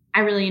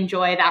really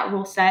enjoy that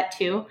rule set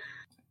too.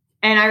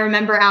 And I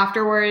remember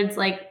afterwards,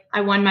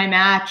 I won my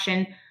match,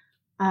 and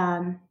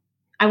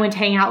I went to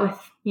hang out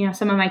with,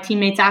 some of my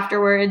teammates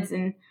afterwards,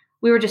 and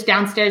we were just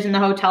downstairs in the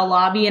hotel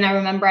lobby. And I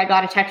remember I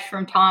got a text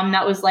from Tom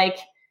that was like,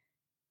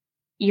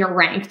 you're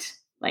ranked,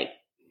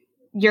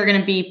 you're going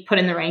to be put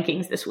in the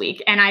rankings this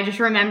week. And I just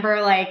remember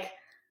I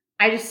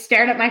just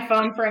stared at my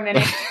phone for a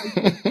minute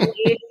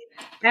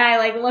and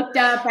I looked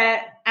up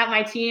at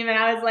my team, and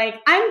I was like,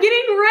 I'm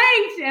getting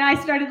ranked. And I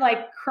started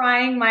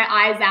crying my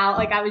eyes out.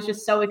 I was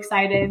just so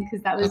excited,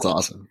 because that's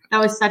awesome.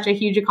 That was such a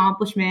huge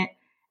accomplishment.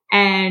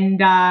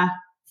 And,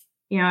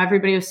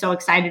 everybody was so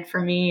excited for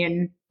me,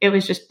 and it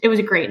was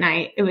a great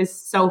night. It was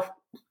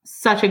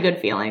such a good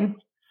feeling.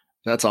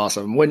 That's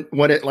awesome. When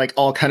it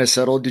all kind of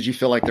settled, did you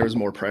feel like there was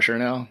more pressure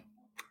now?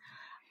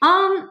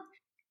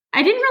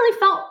 I didn't really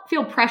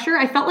feel pressure.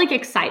 I felt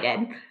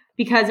excited,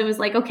 because it was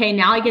okay,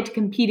 now I get to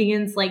compete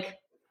against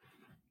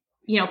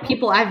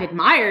people I've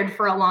admired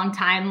for a long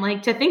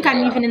time. To think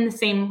I'm even in the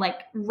same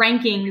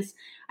rankings.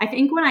 I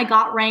think when I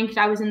got ranked,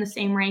 I was in the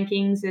same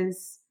rankings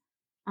as,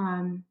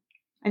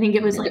 I think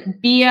it was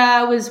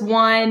Bia was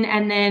 1.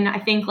 And then I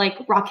think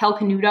Raquel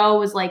Canuto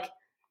was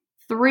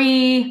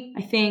 3.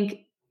 I think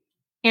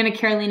Anna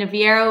Carolina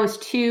Vieira was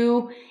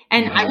 2.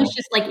 And I was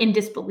just in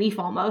disbelief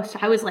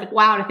almost. I was like,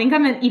 wow, I think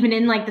I'm even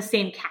in the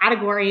same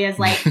category as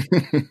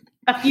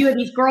a few of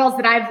these girls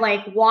that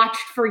I've watched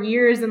for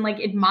years and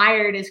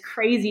admired. Is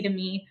crazy to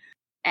me.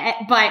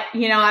 But,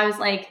 I was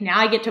like, now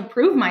I get to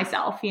prove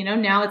myself,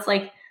 now it's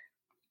like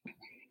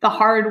the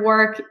hard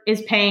work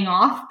is paying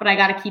off, but I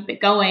got to keep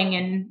it going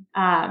and,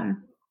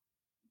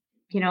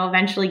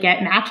 eventually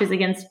get matches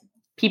against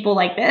people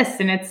like this.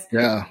 And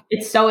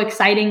it's so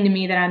exciting to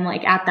me that I'm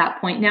like at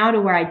that point now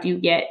to where I do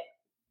get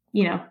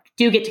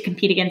to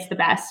compete against the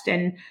best.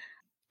 And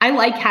I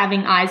like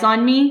having eyes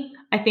on me.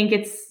 I think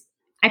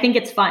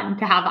it's fun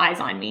to have eyes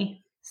on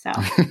me. So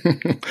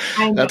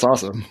that's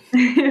awesome.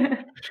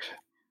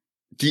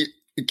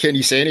 Can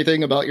you say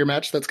anything about your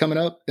match that's coming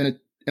up in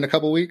a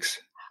couple of weeks?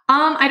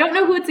 I don't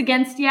know who it's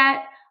against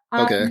yet.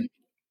 Okay.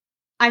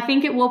 I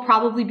think it will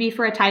probably be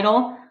for a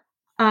title.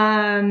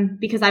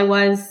 Because I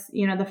was,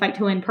 the fight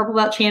to win purple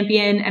belt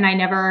champion, and I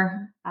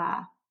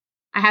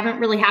haven't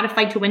really had a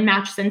fight to win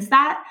match since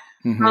that.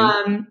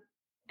 Mm-hmm.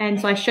 And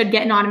so I should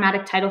get an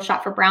automatic title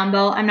shot for brown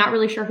belt. I'm not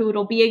really sure who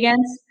it'll be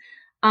against.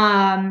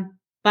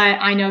 But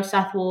I know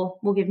Seth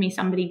will give me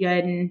somebody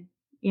good, and,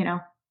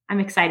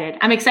 I'm excited.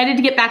 I'm excited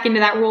to get back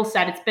into that rule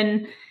set.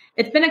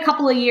 It's been a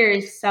couple of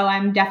years, so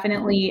I'm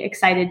definitely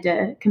excited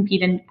to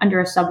compete under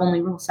a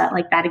sub-only rule set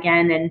like that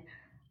again, and,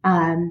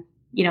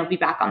 be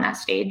back on that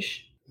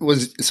stage.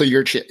 So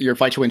your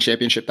fight to win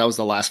championship, that was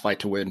the last fight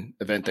to win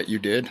event that you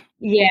did?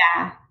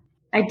 Yeah,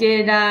 I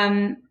did.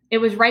 It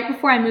was right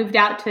before I moved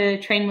out to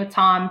train with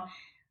Tom.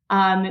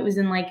 It was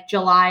in like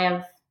July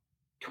of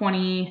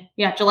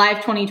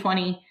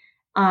 2020.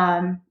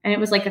 And it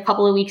was like a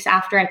couple of weeks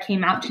after I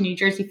came out to New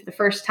Jersey for the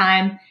first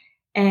time.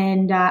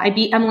 And I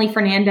beat Emily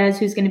Fernandez,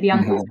 who's going to be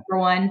on the number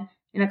one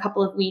in a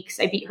couple of weeks.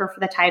 I beat her for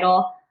the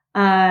title.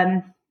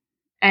 And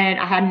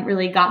I hadn't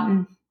really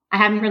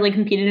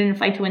competed in a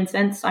fight to win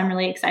since. So I'm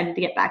really excited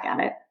to get back at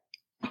it.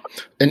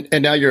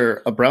 And now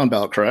you're a brown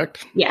belt,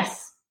 correct?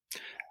 Yes.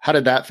 How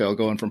did that feel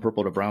going from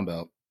purple to brown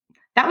belt?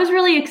 That was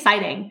really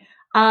exciting.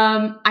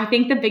 I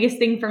think the biggest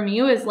thing for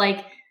me was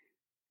like,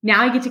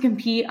 now I get to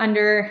compete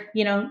under,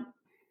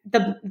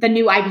 the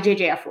new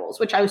IBJJF rules,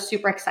 which I was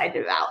super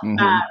excited about.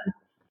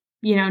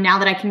 Mm-hmm. Now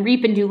that I can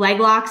reap and do leg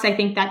locks, I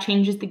think that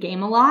changes the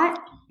game a lot.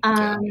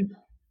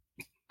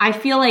 I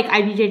feel like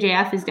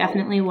IBJJF is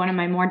definitely one of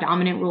my more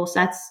dominant rule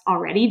sets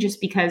already, just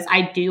because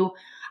I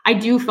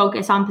do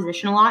focus on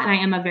position a lot, and I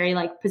am a very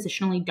like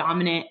positionally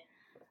dominant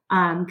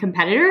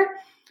competitor.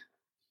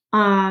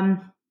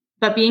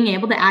 But being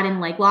able to add in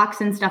leg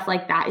locks and stuff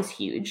like that is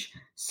huge.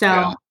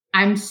 So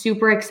I'm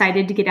super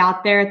excited to get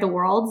out there at the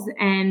Worlds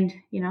and,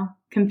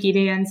 compete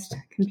against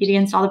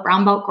all the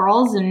brown belt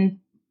girls and,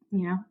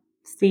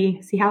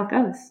 see how it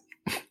goes.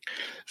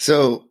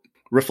 So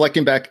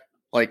reflecting back,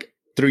 like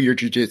through your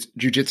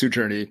jiu-jitsu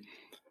journey,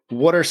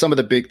 what are some of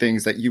the big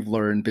things that you've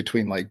learned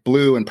between like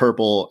blue and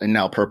purple and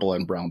now purple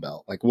and brown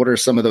belt? Like, what are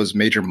some of those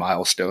major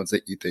milestones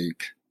that you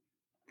think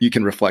you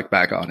can reflect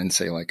back on and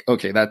say like,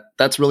 okay,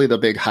 that's really the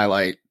big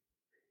highlight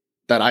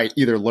that I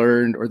either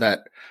learned or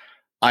that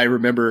I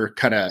remember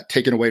kind of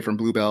taking away from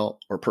blue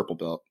belt or purple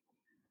belt?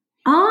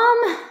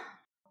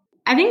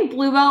 I think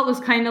blue belt was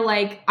kind of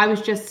like, I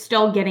was just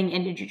still getting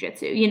into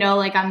jiu-jitsu,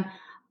 like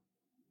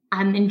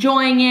I'm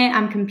enjoying it.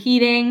 I'm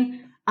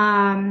competing.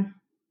 I'm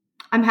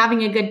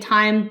having a good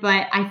time,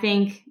 but I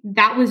think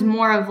that was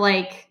more of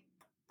like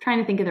trying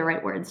to think of the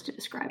right words to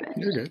describe it.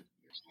 You're good.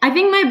 I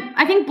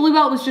think blue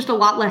belt was just a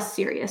lot less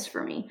serious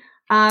for me.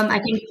 I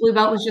think blue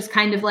belt was just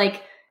kind of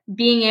like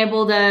being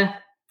able to,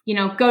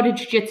 go to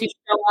jiu-jitsu,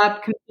 show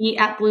up, compete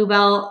at blue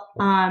belt,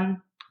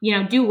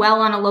 do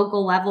well on a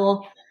local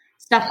level,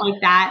 stuff like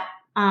that.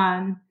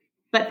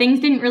 But things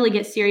didn't really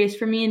get serious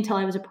for me until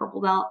I was a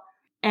purple belt.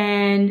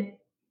 And,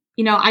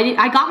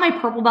 I got my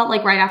purple belt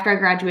like right after I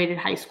graduated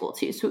high school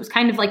too. So it was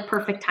kind of like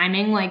perfect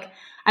timing. Like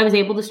I was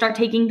able to start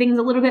taking things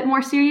a little bit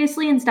more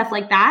seriously and stuff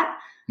like that.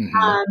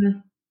 Mm-hmm.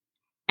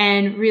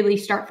 And really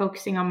start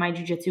focusing on my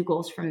jiu-jitsu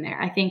goals from there.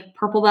 I think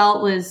purple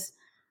belt was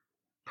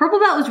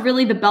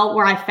really the belt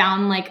where I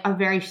found like a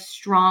very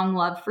strong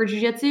love for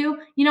jiu-jitsu.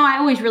 I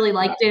always really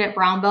liked it at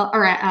brown belt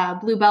or at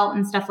blue belt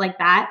and stuff like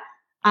that.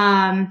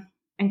 And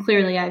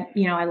clearly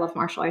I love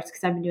martial arts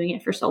because I've been doing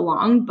it for so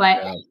long,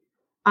 but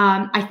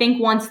I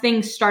think once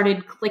things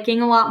started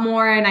clicking a lot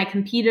more and I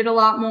competed a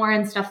lot more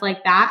and stuff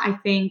like that, I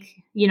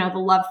think, the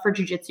love for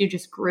jiu-jitsu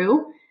just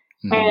grew.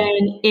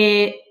 Mm-hmm.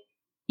 And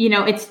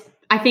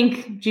I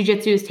think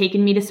jiu-jitsu has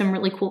taken me to some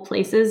really cool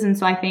places. And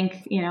so I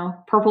think,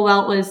 purple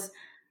belt was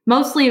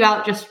mostly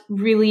about just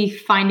really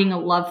finding a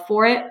love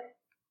for it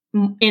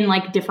in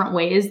like different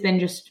ways than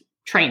just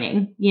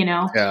training,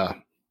 Yeah.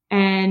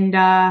 And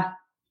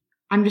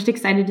I'm just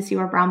excited to see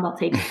where brown belt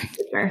takes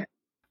me.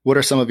 What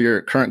are some of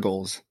your current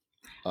goals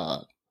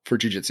for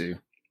jiu-jitsu?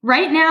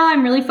 Right now,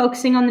 I'm really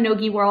focusing on the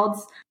Nogi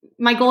Worlds.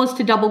 My goal is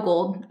to double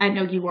gold at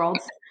Nogi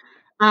Worlds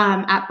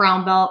at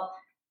brown belt.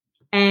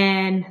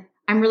 And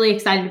I'm really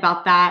excited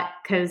about that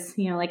because,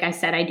 like I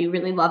said, I do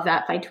really love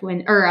that fight to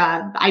win or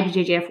the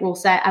IBJJF rule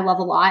set. I love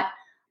a lot.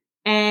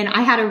 And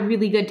I had a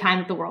really good time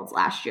at the Worlds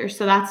last year.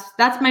 So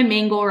that's my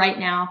main goal right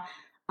now.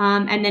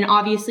 And then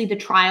obviously the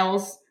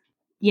trials,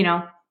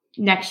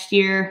 next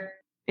year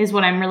is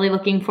what I'm really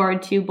looking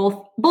forward to.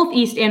 Both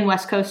East and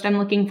West Coast, I'm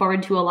looking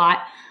forward to a lot.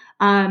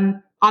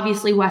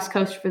 Obviously, West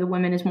Coast for the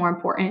women is more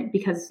important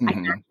because I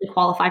can actually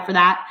qualify for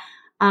that.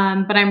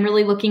 But I'm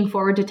really looking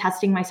forward to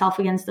testing myself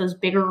against those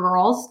bigger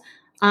girls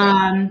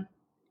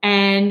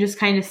and just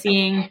kind of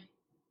seeing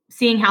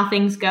how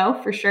things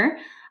go for sure.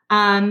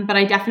 But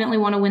I definitely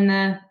want to win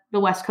the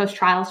West Coast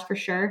trials for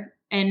sure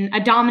in a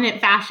dominant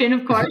fashion,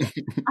 of course.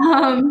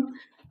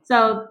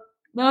 So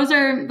those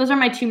are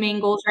my two main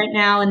goals right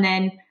now. And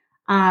then,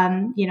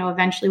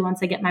 eventually once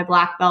I get my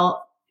black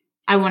belt,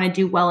 I want to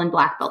do well in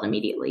black belt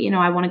immediately.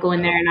 I want to go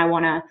in there and I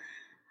want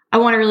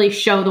to really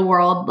show the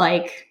world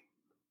like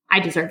I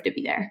deserve to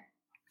be there.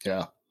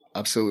 Yeah,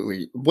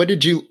 absolutely. What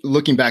did you,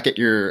 looking back at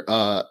your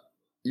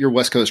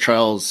West Coast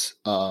trials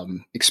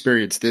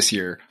experience this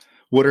year,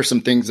 what are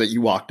some things that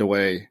you walked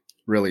away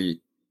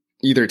really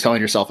either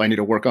telling yourself I need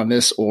to work on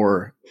this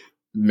or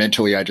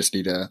mentally I just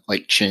need to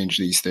like change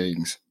these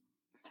things?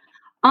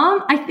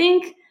 I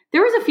think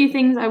there was a few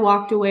things I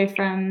walked away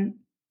from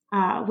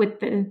with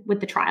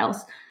the trials.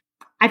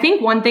 I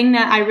think one thing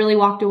that I really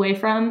walked away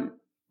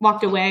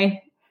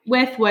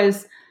with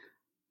was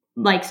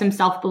like some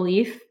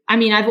self-belief. I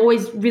mean, I've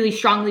always really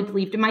strongly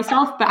believed in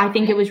myself, but I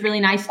think it was really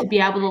nice to be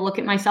able to look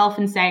at myself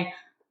and say,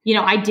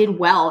 I did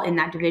well in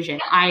that division.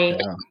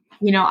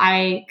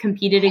 I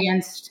competed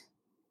against,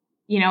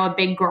 a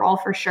big girl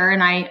for sure.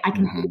 And I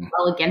competed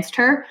well against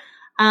her.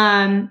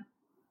 I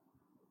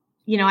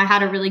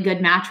had a really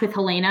good match with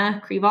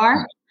Helena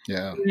Krivar.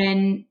 Yeah.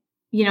 And,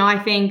 I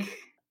think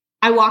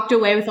I walked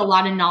away with a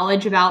lot of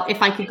knowledge about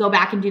if I could go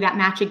back and do that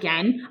match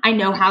again, I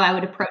know how I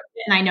would approach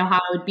it and I know how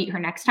I would beat her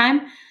next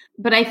time.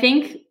 But I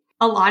think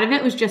a lot of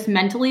it was just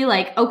mentally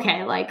like,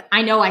 okay, like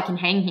I know I can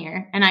hang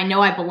here and I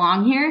know I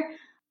belong here.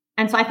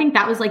 And so I think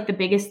that was like the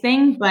biggest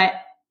thing. But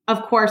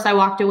of course I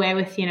walked away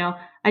with,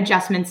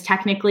 adjustments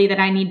technically that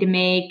I need to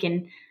make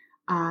and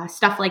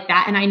stuff like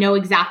that. And I know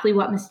exactly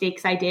what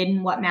mistakes I did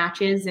and what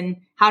matches and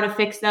how to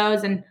fix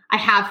those. And I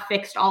have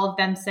fixed all of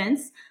them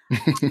since. I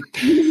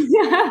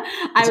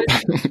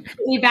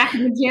was back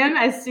in the gym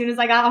as soon as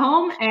I got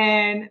home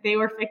and they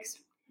were fixed,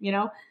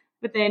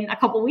 within a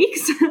couple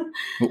weeks.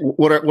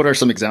 What are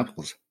some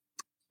examples?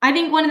 I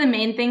think one of the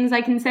main things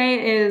I can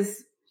say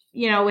is,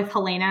 with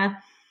Helena,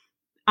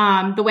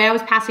 the way I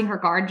was passing her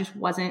guard just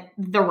wasn't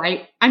the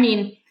right. I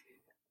mean,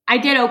 I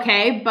did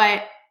okay,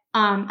 but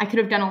I could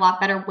have done a lot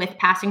better with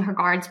passing her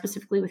guard,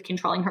 specifically with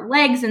controlling her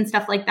legs and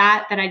stuff like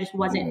that I just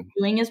wasn't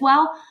doing as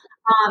well.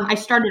 I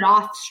started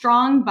off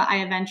strong, but I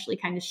eventually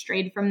kind of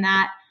strayed from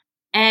that.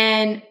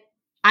 And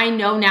I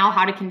know now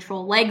how to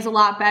control legs a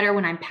lot better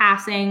when I'm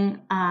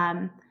passing.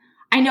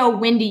 I know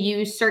when to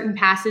use certain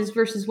passes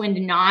versus when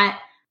to not.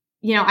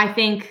 I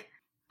think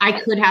I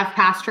could have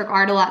passed her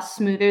guard a lot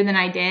smoother than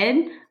I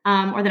did,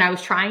 or than I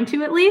was trying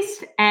to at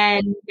least.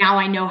 And now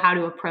I know how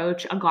to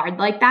approach a guard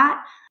like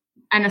that.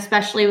 And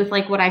especially with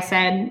like what I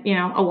said,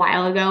 a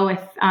while ago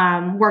with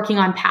working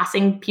on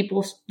passing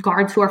people's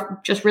guards who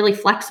are just really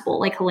flexible.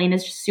 Like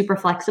Helena's just super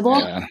flexible.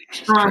 Yeah,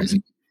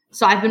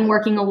 so I've been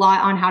working a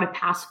lot on how to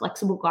pass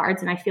flexible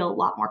guards, and I feel a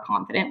lot more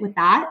confident with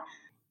that.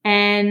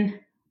 And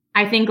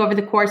I think over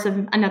the course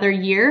of another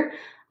year,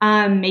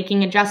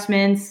 making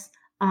adjustments,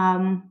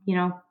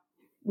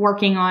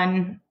 working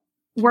on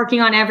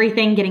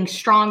everything, getting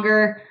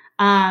stronger,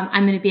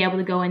 I'm going to be able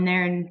to go in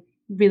there and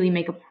really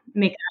make a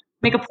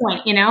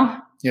point,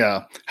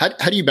 Yeah. How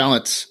do you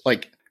balance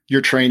like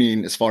your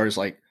training as far as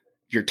like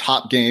your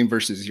top game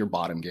versus your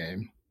bottom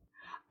game?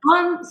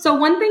 So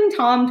one thing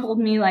Tom told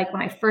me, like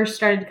when I first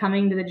started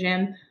coming to the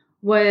gym,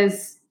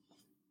 was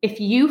if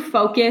you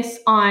focus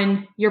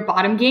on your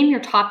bottom game, your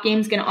top game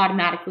is going to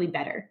automatically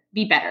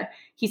be better.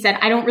 He said,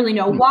 I don't really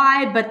know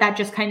why, but that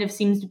just kind of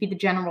seems to be the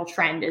general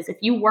trend is if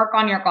you work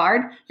on your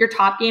guard, your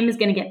top game is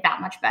going to get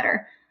that much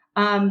better.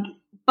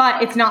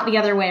 But it's not the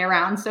other way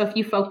around. So if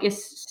you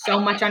focus so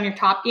much on your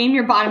top game,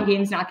 your bottom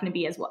game is not going to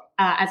be as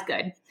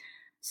good.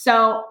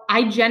 So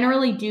I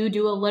generally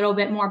do a little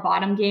bit more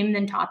bottom game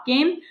than top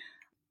game.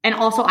 And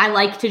also I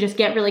like to just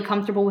get really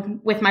comfortable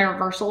with my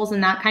reversals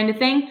and that kind of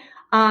thing.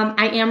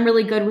 I am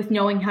really good with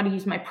knowing how to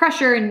use my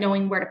pressure and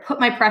knowing where to put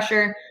my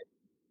pressure.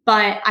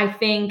 But I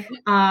think,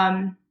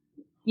 I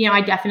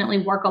definitely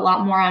work a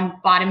lot more on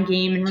bottom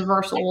game and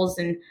reversals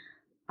and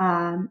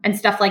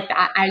stuff like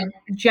that. I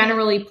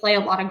generally play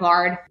a lot of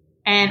guard,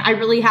 and I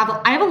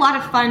have a lot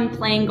of fun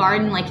playing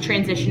guard and like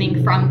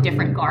transitioning from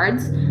different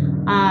guards.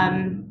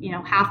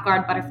 Half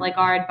guard,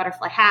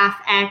 butterfly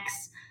half,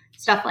 X,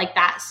 stuff like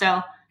that.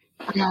 So,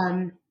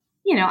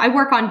 I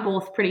work on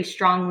both pretty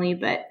strongly,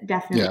 but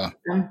definitely.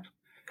 Yeah.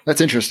 That's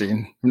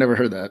interesting. I've never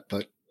heard that,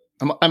 but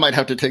I might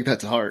have to take that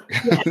to heart.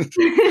 Yes.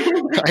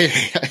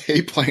 I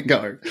hate playing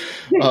guard.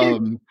 I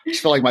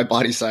just feel like my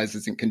body size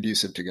isn't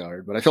conducive to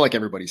guard, but I feel like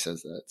everybody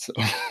says that. So,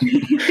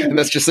 and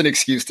that's just an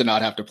excuse to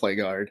not have to play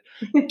guard.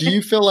 Do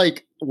you feel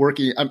like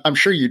working? I'm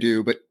sure you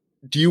do, but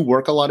do you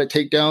work a lot at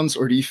takedowns,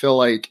 or do you feel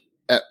like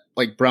at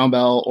like brown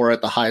belt or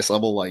at the highest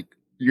level, like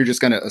you're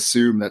just going to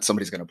assume that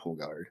somebody's going to pull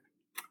guard?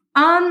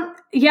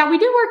 Yeah, we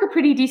do work a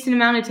pretty decent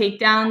amount of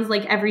takedowns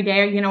like every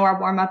day. Our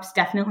warm-ups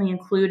definitely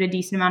include a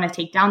decent amount of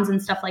takedowns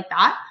and stuff like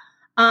that.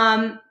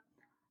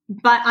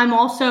 but I'm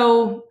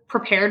also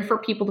prepared for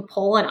people to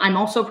pull, and I'm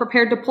also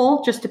prepared to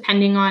pull, just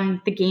depending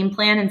on the game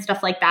plan and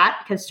stuff like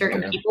that, because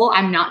certain people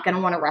I'm not going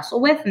to want to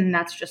wrestle with, and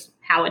that's just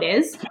how it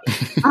is.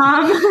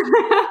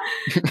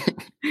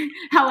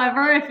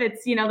 However, if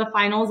it's, the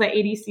finals at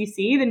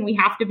ADCC, then we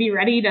have to be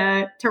ready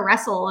to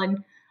wrestle.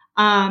 And,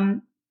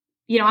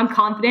 I'm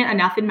confident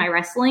enough in my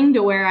wrestling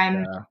to where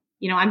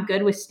I'm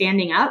good with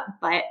standing up,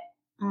 but,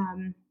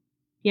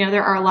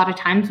 there are a lot of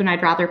times when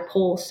I'd rather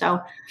pull. So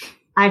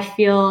I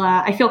feel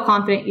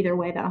confident either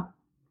way, though.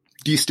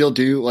 Do you still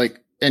do like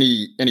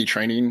any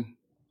training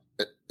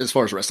as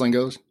far as wrestling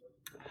goes?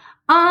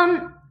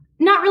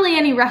 Not really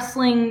any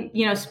wrestling,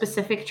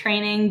 specific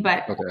training,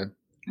 but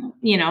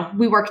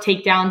we work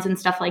takedowns and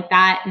stuff like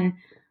that. And,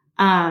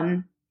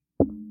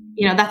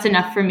 that's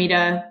enough for me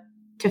to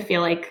feel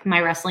like my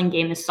wrestling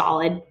game is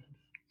solid.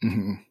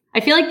 Mm-hmm.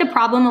 I feel like the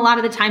problem a lot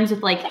of the times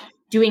with like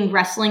doing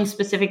wrestling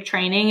specific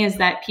training is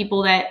that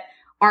people that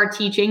are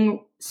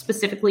teaching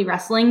specifically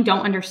wrestling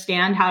don't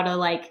understand how to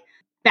like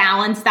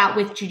balance that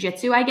with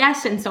jiu-jitsu, I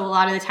guess. And so a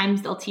lot of the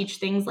times they'll teach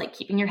things like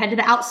keeping your head to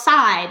the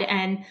outside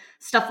and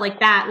stuff like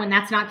that when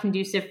that's not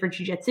conducive for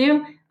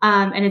jiu-jitsu.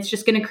 And it's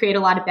just going to create a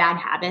lot of bad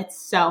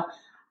habits. So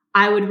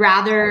I would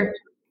rather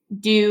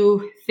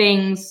do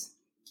things,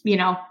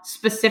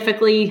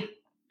 specifically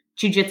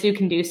jiu-jitsu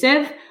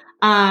conducive,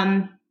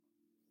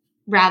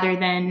 rather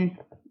than,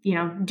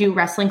 do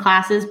wrestling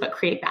classes, but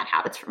create bad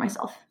habits for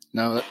myself.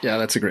 No, yeah,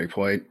 that's a great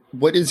point.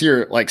 What is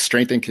your like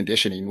strength and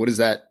conditioning? What is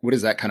that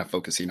kind of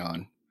focusing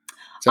on?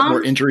 Is that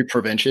more injury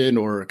prevention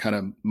or kind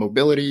of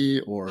mobility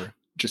or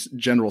just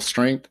general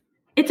strength?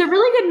 It's a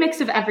really good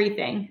mix of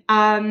everything.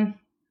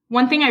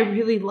 One thing I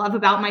really love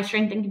about my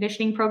strength and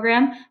conditioning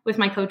program with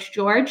my coach,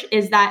 George,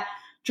 is that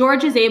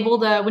George is able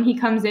to, when he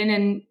comes in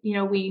and,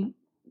 we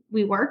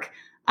work,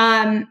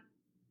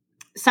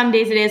 some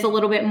days it is a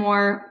little bit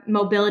more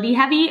mobility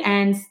heavy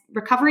and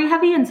recovery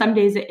heavy. And some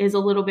days it is a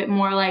little bit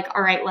more like,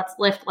 all right, let's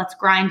lift, let's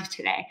grind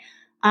today.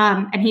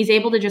 And he's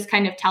able to just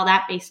kind of tell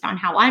that based on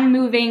how I'm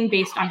moving,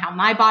 based on how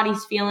my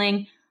body's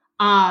feeling.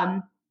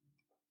 And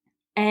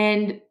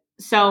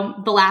so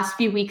the last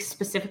few weeks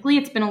specifically,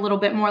 it's been a little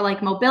bit more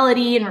like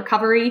mobility and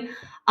recovery,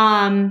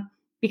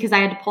 because I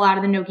had to pull out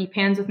of the no-gi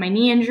pans with my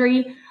knee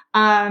injury.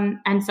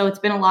 And so it's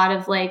been a lot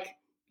of like,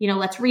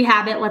 let's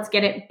rehab it, let's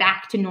get it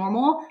back to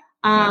normal.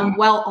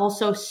 While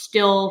also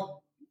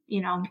still,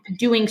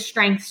 doing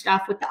strength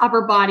stuff with the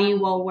upper body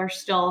while we're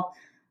still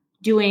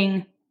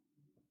doing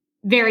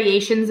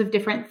variations of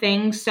different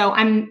things. So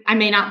I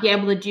may not be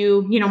able to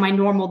do, my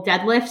normal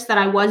deadlifts that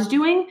I was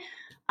doing,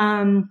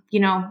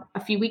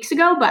 a few weeks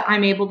ago, but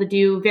I'm able to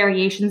do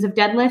variations of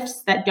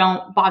deadlifts that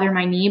don't bother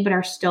my knee, but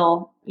are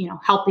still,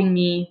 helping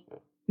me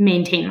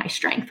maintain my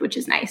strength, which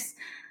is nice.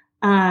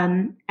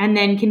 And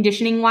then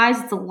conditioning wise,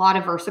 it's a lot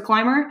of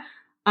VersaClimber.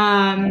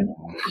 I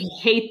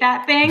hate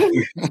that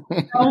thing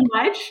so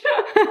much.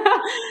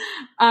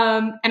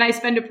 And I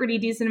spend a pretty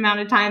decent amount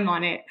of time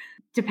on it,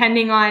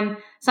 depending on,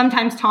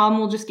 sometimes Tom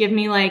will just give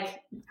me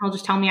he'll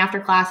just tell me after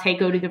class, hey,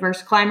 go to the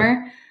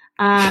VersaClimber.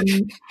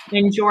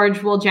 And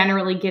George will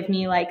generally give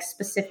me like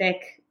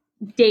specific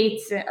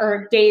dates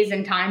or days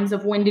and times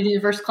of when to do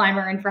the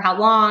VersaClimber and for how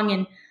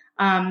long.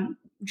 And,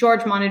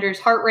 George monitors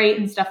heart rate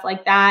and stuff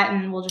like that.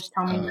 And will just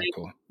tell me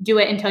cool. Do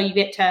it until you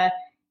get to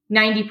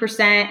 90%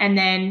 and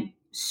then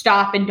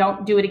stop and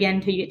don't do it again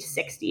until you get to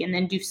 60 and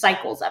then do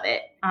cycles of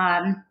it.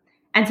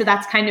 And so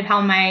that's kind of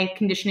how my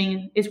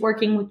conditioning is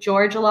working with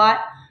George a lot.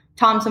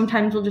 Tom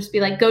sometimes will just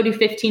be like, go do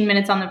 15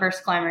 minutes on the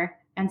VersaClimber.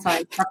 And so I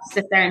have to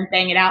sit there and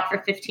bang it out for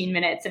 15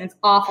 minutes and it's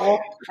awful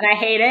and I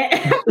hate it.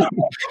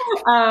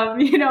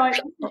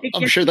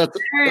 I'm sure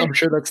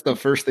that's the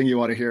first thing you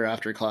want to hear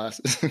after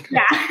class.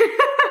 Yeah.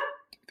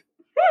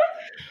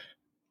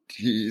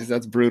 Jeez,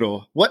 that's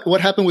brutal.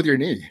 What happened with your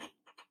knee?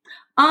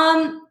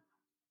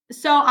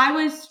 So I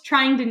was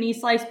trying to knee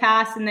slice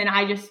pass and then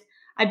I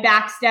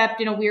backstepped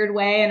in a weird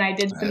way and I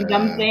did some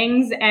dumb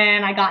things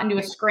and I got into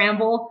a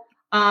scramble,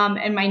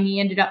 and my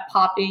knee ended up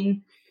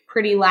popping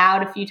pretty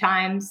loud a few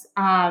times.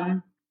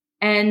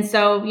 And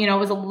so, it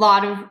was a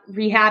lot of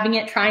rehabbing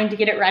it, trying to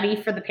get it ready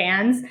for the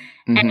pans.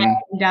 Mm-hmm.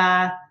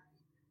 And,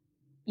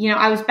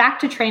 I was back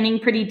to training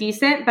pretty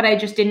decent, but I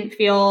just didn't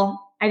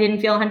feel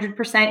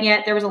 100%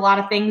 yet. There was a lot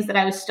of things that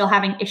I was still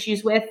having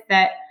issues with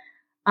that,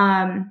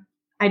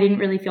 I didn't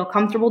really feel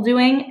comfortable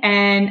doing.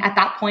 And at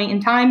that point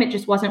in time, it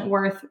just wasn't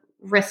worth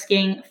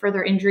risking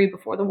further injury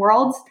before the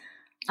Worlds,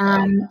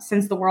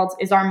 since the Worlds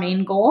is our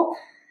main goal.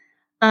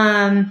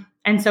 And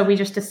so we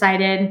just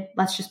decided,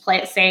 let's just play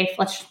it safe.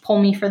 Let's just pull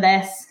me for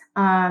this.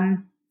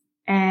 And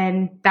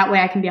that way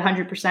I can be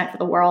 100% for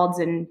the Worlds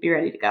and be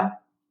ready to go.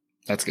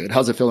 That's good.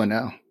 How's it feeling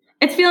now?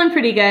 It's feeling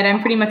pretty good.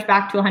 I'm pretty much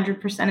back to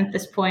 100% at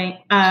this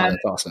point.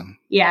 That's awesome.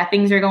 Yeah,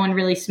 things are going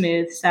really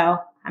smooth. So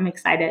I'm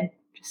excited.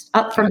 Just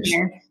up from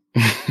here.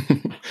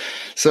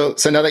 So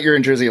now that you're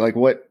in Jersey, like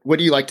what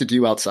do you like to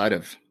do outside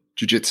of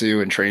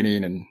jiu-jitsu and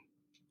training and,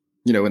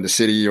 in the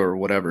city or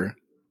whatever?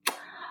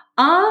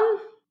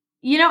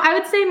 I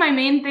would say my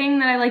main thing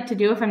that I like to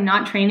do if I'm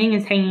not training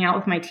is hanging out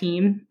with my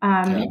team.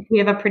 We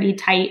have a pretty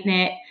tight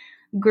knit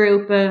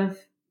group of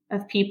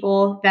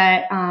people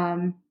that,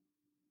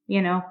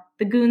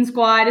 the Goon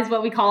Squad is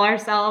what we call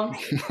ourselves.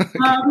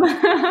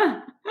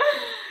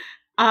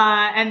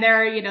 And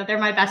they're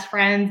my best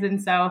friends.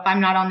 And so if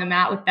I'm not on the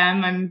mat with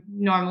them, I'm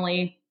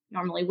normally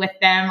with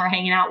them or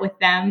hanging out with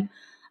them.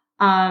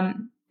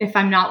 If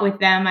I'm not with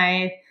them,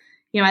 I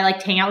like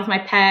to hang out with my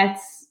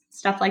pets,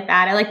 stuff like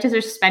that. I like to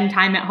just spend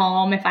time at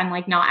home if I'm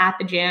like not at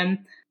the gym.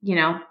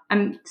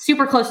 I'm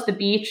super close to the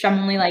beach. I'm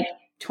only like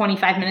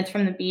 25 minutes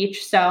from the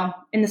beach. So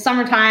in the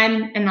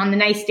summertime and on the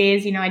nice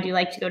days, I do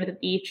like to go to the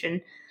beach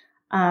and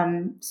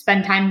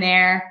spend time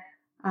there.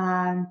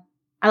 I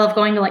love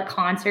going to like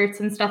concerts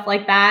and stuff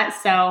like that.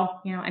 So,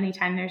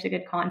 anytime there's a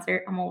good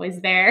concert, I'm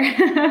always there.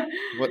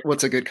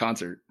 What's a good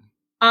concert?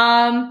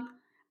 I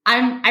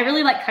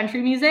really like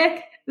country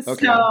music.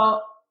 Okay.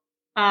 So,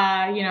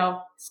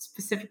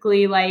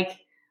 specifically like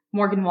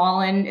Morgan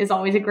Wallen is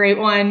always a great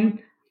one.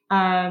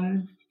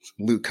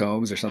 Luke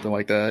Combs or something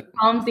like that.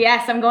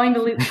 Yes, I'm going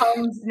to Luke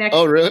Combs next.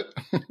 Oh, really?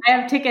 I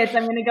have tickets.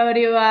 I'm going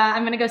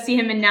to go see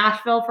him in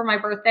Nashville for my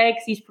birthday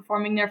because he's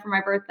performing there for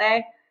my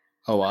birthday.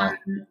 Oh, wow.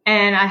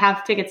 And I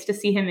have tickets to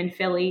see him in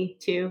Philly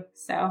too.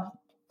 So.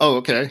 Oh,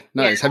 okay.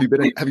 Nice. Yeah.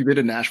 Have you been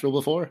to Nashville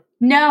before?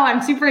 No,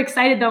 I'm super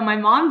excited though. My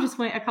mom just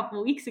went a couple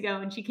of weeks ago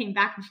and she came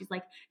back and she's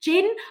like,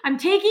 Jaidyn, I'm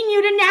taking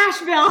you to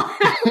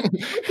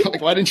Nashville.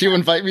 Like, why didn't you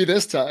invite me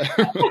this time?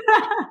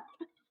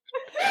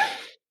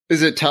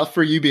 Is it tough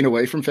for you being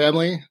away from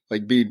family,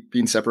 like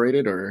being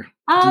separated, or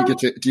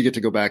do you get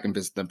to go back and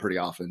visit them pretty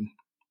often?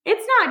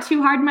 It's not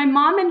too hard. My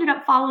mom ended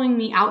up following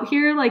me out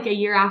here like a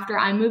year after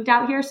I moved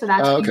out here. So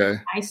that's okay.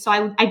 Nice. So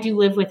I do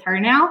live with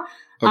her now.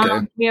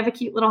 Okay. We have a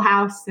cute little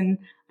house and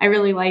I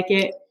really like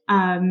it.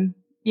 My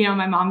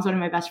mom's one of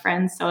my best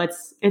friends. So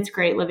it's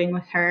great living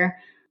with her.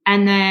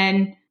 And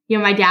then,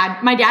 my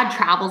dad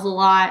travels a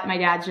lot. My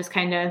dad's just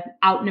kind of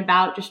out and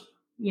about, just,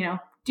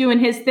 doing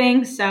his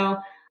thing. So,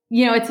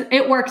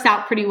 it works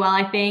out pretty well,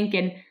 I think.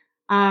 And,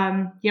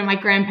 my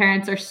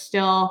grandparents are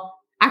still,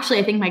 actually,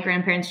 I think my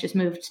grandparents just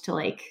moved to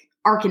like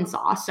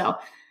Arkansas. So,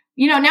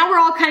 now we're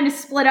all kind of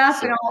split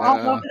up and all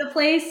over the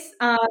place.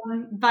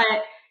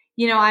 But,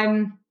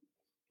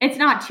 it's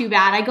not too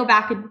bad. I go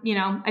back,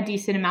 a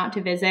decent amount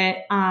to visit,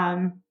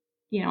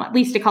 at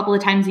least a couple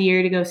of times a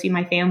year to go see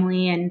my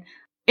family. And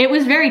it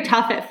was very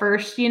tough at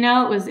first, it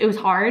was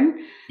hard.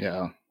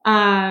 Yeah.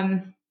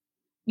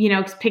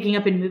 Picking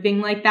up and moving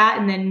like that.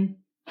 And then,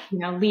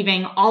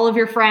 leaving all of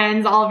your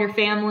friends, all of your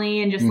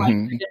family, and just like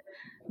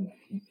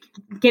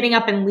getting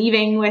up and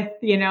leaving with,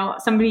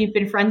 somebody you've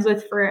been friends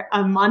with for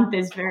a month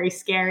is very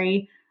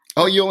scary.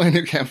 Oh, you only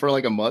knew Cam for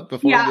like a month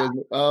before? Yeah.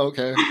 Oh,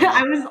 okay.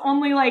 I was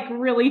only like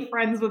really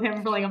friends with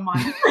him for like a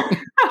month.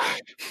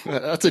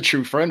 That's a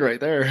true friend right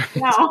there.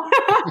 No.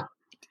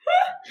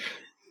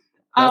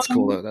 That's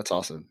cool though. That's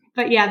awesome.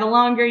 But yeah, the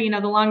longer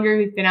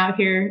we've been out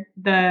here,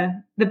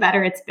 the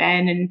better it's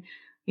been. And,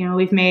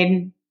 we've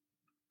made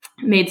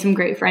some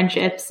great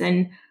friendships.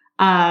 And,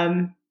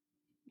 I'd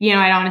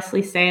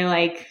honestly say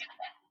like,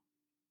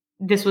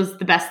 this was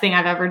the best thing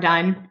I've ever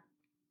done.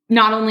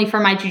 Not only for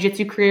my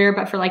jiu-jitsu career,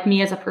 but for like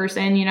me as a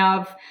person,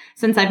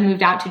 since I've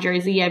moved out to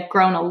Jersey, I've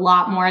grown a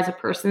lot more as a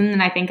person than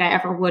I think I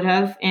ever would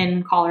have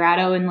in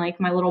Colorado in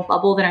like my little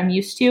bubble that I'm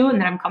used to and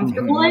that I'm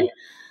comfortable in.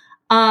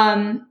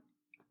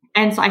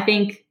 And so I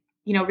think,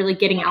 really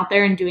getting out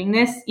there and doing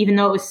this, even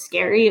though it was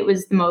scary, it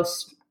was the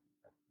most,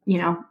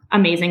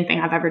 amazing thing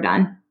I've ever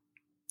done.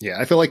 Yeah.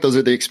 I feel like those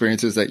are the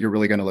experiences that you're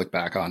really going to look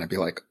back on and be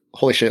like,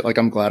 holy shit, like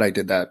I'm glad I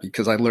did that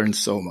because I learned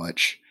so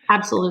much.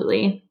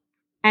 Absolutely.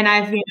 And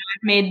I've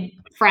made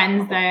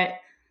friends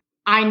that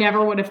I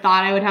never would have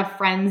thought I would have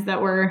friends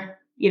that were,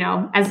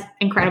 as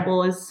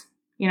incredible as,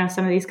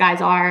 some of these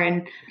guys are.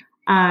 And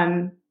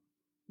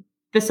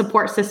the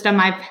support system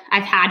I've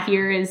had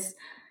here is,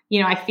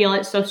 I feel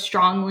it so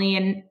strongly.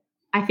 And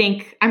I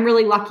think I'm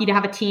really lucky to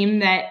have a team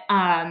that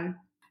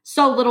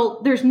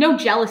there's no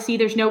jealousy,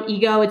 there's no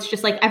ego. It's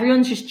just like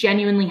everyone's just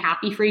genuinely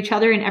happy for each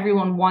other and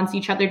everyone wants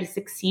each other to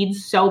succeed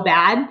so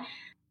bad.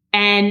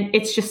 And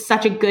it's just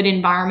such a good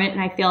environment. And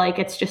I feel like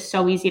it's just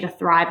so easy to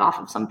thrive off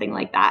of something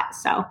like that.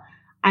 So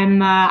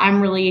I'm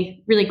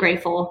really, really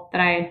grateful that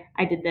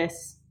I did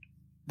this.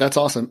 That's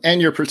awesome. And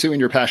you're pursuing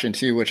your passion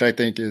too, which I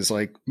think is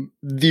like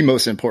the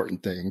most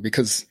important thing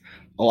because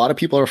a lot of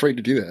people are afraid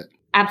to do that.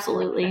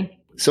 Absolutely.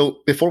 So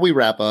before we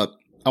wrap up,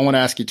 I want to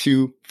ask you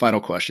two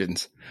final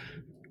questions.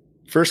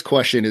 First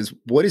question is,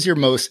 what is your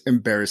most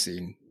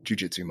embarrassing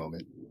jiu-jitsu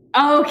moment?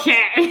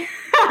 Okay.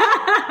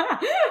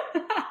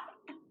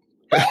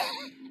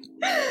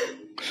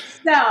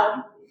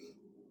 So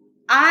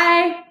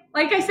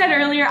like I said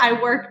earlier,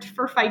 I worked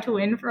for Fight to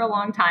Win for a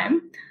long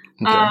time.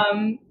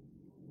 Okay.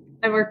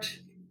 I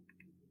worked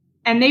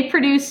and they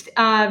produced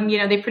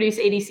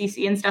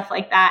ADCC and stuff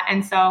like that.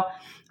 And so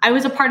I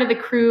was a part of the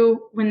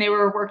crew when they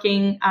were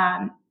working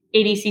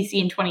ADCC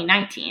in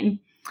 2019.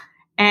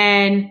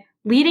 And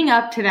leading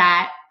up to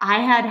that, I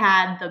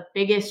had the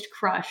biggest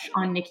crush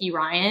on Nikki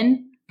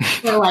Ryan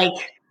for like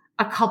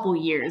a couple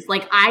years.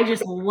 Like, I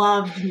just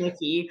loved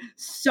Nikki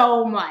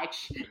so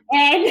much.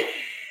 And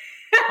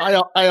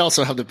I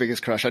also have the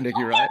biggest crush on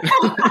Nikki Ryan.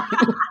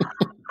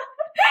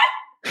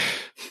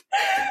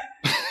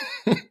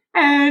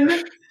 And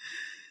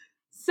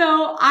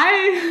so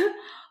I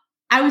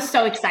was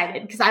so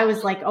excited because I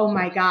was like, oh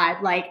my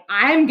God, like,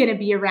 I'm going to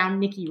be around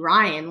Nikki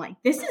Ryan. Like,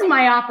 this is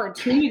my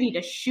opportunity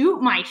to shoot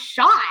my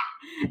shot.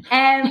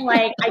 And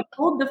like, I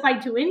told the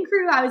Fight to Win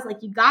crew, I was like,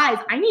 you guys,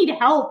 I need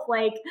help.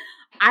 Like,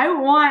 I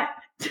want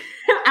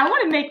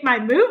to make my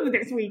move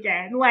this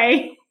weekend.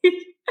 Like,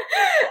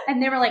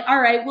 and they were like, all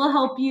right, we'll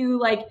help you.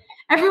 Like,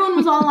 everyone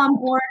was all on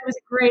board. It was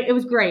great. It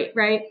was great.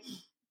 Right.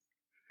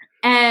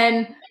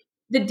 And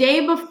the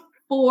day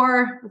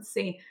before, let's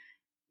see.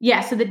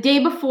 Yeah. So the day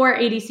before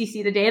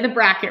ADCC, the day of the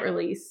bracket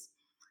release,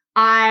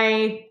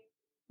 I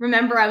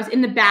remember I was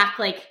in the back,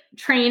 like,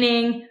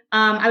 training.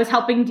 I was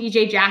helping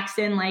DJ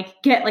Jackson,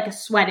 like, get like a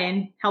sweat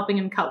in, helping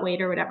him cut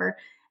weight or whatever.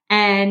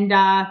 And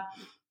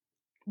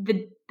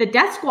the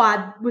death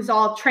squad was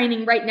all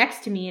training right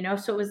next to me, you know?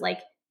 So it was like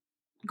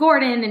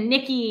Gordon and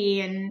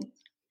Nikki and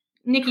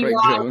Nikki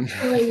Ross, and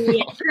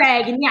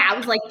Craig. And yeah, I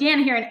was like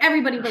Dan here, and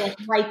everybody was like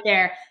right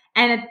there.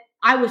 And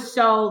I was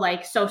so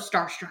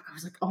starstruck. I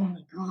was like, oh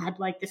my God,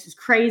 like, this is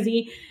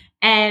crazy.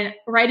 And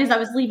right as I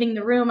was leaving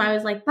the room, I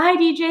was like, bye,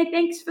 DJ,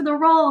 thanks for the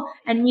role.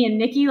 And me and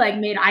Nikki, like,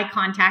 made eye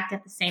contact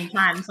at the same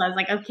time. So I was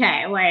like,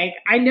 okay, like,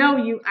 I know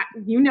you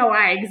know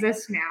I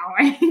exist now.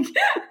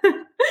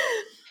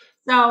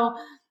 So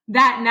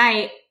that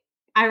night,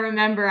 I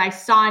remember I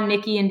saw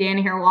Nikki and Dan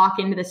here walk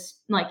into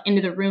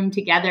the room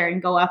together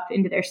and go up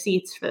into their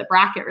seats for the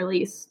bracket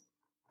release.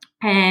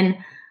 And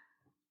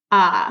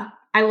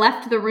I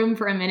left the room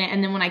for a minute,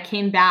 and then when I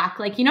came back,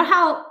 like, you know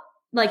how,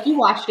 like, you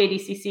watched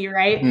ADCC,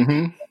 right?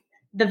 Mm-hmm.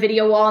 The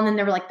video wall, and then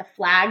there were like the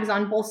flags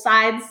on both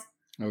sides.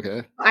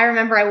 Okay. I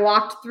remember I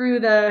walked through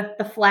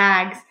the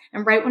flags,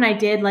 and right when I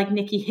did, like,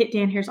 Nikki hit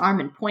Dan Hare's arm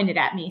and pointed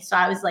at me. So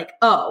I was like,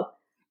 oh,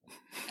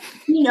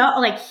 you know,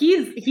 like,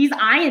 he's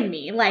eyeing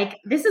me. Like,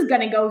 this is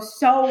going to go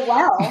so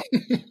well.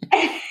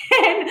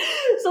 And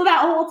so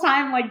that whole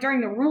time, like, during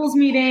the rules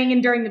meeting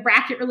and during the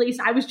bracket release,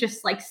 I was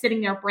just like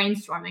sitting there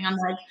brainstorming. I'm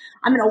like,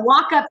 I'm going to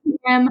walk up to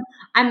him.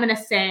 I'm going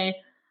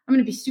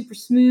to be super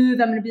smooth.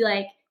 I'm going to be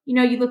like, you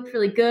know, you looked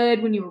really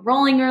good when you were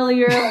rolling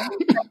earlier. Like,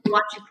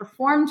 watch you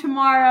perform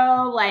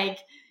tomorrow. Like,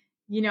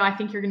 you know, I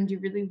think you're going to do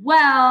really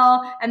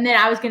well. And then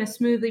I was going to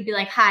smoothly be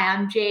like, hi,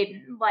 I'm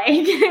Jaidyn. Like,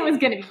 it was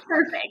going to be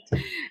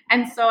perfect.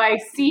 And so I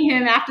see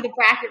him after the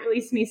bracket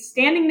release, me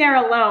standing there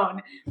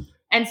alone.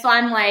 And so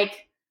I'm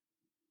like,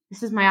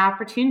 this is my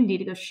opportunity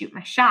to go shoot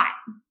my shot.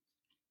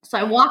 So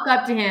I walk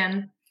up to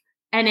him,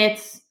 and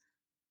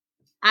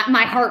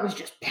my heart was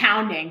just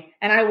pounding.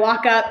 And I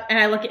walk up and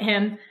I look at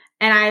him,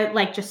 and I,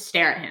 like, just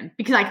stare at him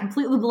because I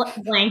completely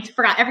blanked,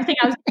 forgot everything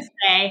I was going to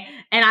say.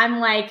 And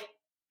I'm like,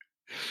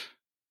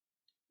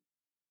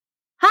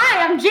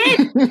 hi, I'm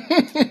Jaidyn.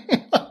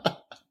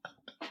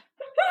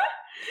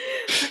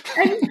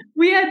 And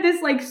we had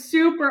this, like,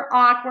 super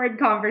awkward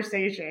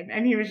conversation.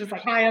 And he was just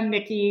like, hi, I'm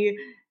Nikki.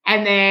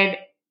 And then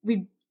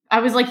I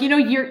was like, you know,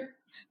 you're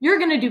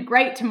going to do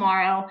great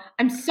tomorrow.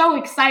 I'm so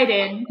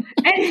excited.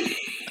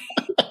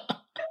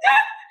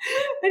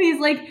 And he's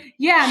like,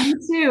 yeah, me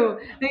too.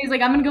 And he's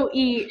like, I'm going to go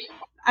eat.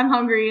 I'm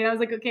hungry. And I was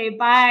like, okay,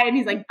 bye. And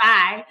he's like,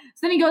 bye.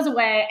 So then he goes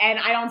away, and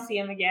I don't see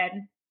him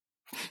again.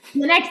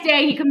 The next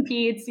day he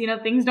competes, you know,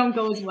 things don't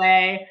go his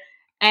way.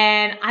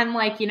 And I'm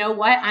like, you know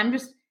what?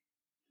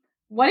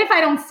 What if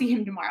I don't see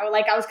him tomorrow?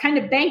 Like, I was kind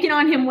of banking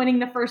on him winning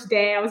the first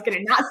day. I was going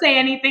to not say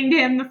anything to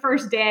him the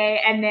first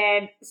day. And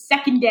then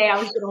second day I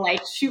was going to,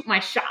 like, shoot my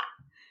shot.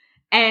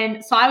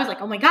 And so I was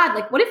like, oh my God,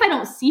 like, what if I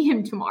don't see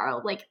him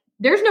tomorrow? Like,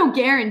 there's no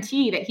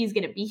guarantee that he's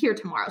going to be here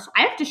tomorrow. So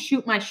I have to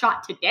shoot my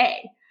shot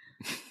today.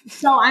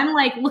 So I'm,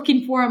 like,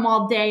 looking for him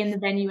all day in the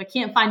venue. I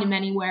can't find him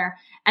anywhere.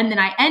 And then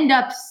I end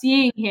up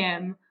seeing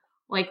him,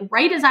 like,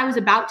 right as I was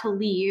about to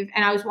leave.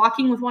 And I was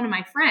walking with one of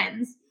my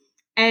friends,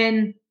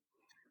 and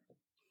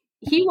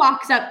he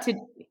walks up to,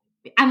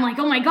 I'm like,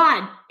 oh my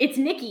God, it's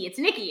Nikki.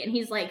 And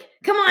he's like,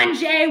 come on,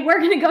 Jay,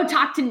 we're going to go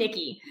talk to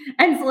Nikki.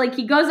 And so, like,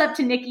 he goes up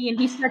to Nikki and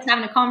he starts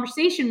having a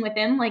conversation with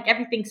him. Like,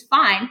 everything's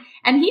fine.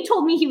 And he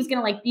told me he was going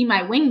to, like, be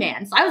my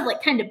wingman. So I was,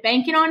 like, kind of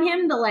banking on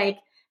him to, like,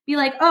 be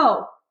like,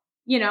 oh,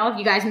 you know, have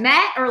you guys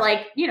met? Or,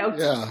 like, you know,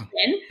 yeah.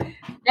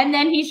 And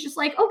then he's just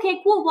like, okay,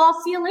 cool. Well,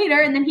 I'll see you later.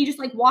 And then he just,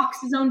 like,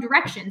 walks his own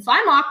direction. So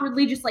I'm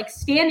awkwardly just, like,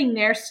 standing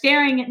there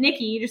staring at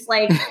Nikki, just,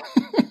 like,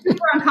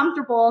 super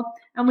uncomfortable.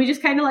 And we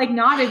just kind of, like,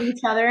 nod at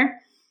each other.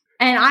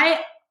 And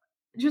I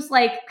just,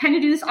 like, kind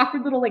of do this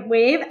awkward little, like,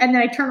 wave. And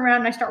then I turn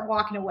around and I start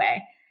walking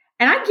away.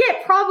 And I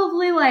get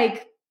probably,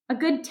 like, a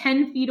good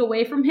 10 feet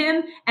away from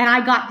him. And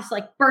I got this,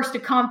 like, burst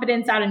of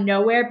confidence out of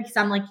nowhere because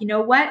I'm like, you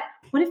know what?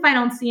 What if I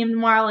don't see him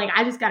tomorrow? Like,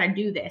 I just got to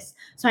do this.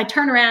 So I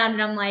turn around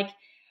and I'm like,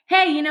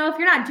 hey, you know, if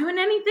you're not doing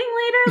anything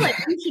later, like,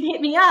 you should hit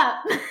me up.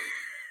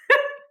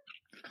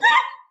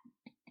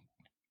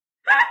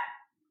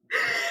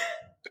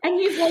 And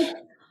he's like,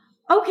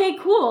 okay,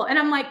 cool. And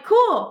I'm like,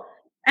 cool.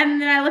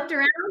 And then I looked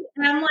around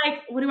And I'm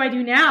like, what do I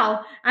do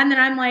now? And then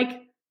I'm like,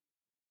 find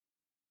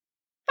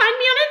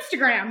me on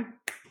Instagram.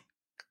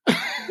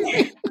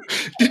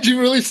 Did you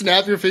really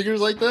snap your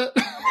fingers like that?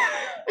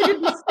 I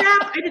did the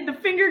snap, I did the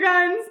finger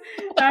guns.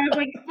 I was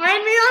like,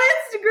 find me on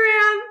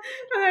Instagram.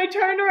 And I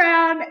turned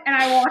around and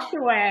I walked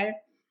away.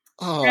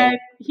 Oh. And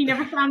he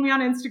never found me on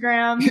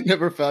Instagram. He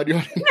never found you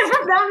on Instagram.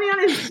 Never found me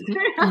on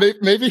Instagram.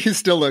 Maybe he's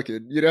still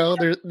looking,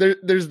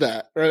 there's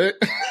that, right?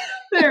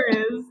 There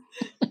is.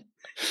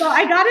 So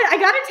I got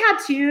a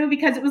tattoo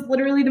because it was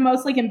literally the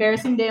most like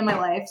embarrassing day of my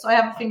life. So I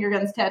have a finger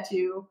guns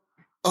tattoo.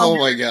 Oh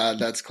my God,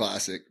 that's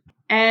classic.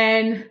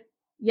 And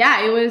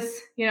yeah, it was,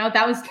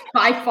 that was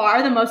by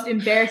far the most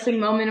embarrassing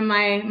moment of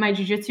my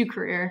jiu-jitsu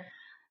career.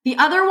 The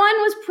other one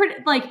was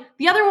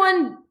the other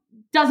one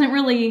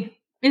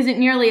isn't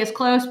nearly as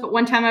close, but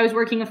one time I was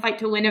working a Fight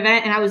to Win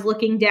event and I was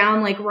looking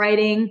down, like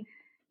writing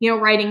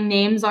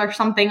names or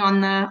something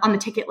on the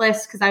ticket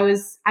list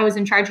because I was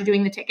in charge of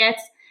doing the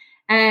tickets.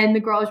 And the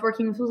girl I was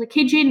working with was like,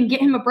 hey, Jaidyn,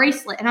 get him a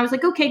bracelet. And I was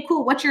like, okay,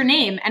 cool. What's your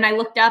name? And I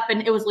looked up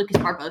and it was Lucas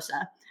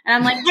Barbosa. And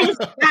I'm like, I just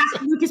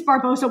asked Lucas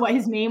Barbosa what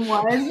his name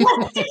was.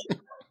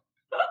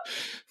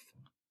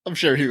 I'm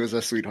sure he was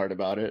a sweetheart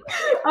about it.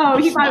 Oh,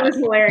 he thought it was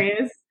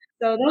hilarious.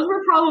 So those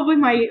were probably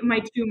my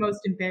two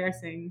most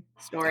embarrassing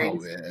stories. Oh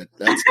man,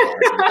 that's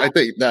awesome. I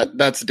think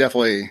that's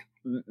definitely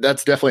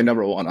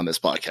number one on this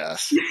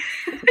podcast.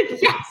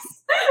 Yes.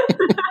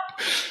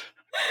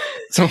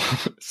 So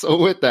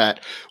with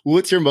that,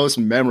 what's your most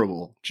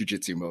memorable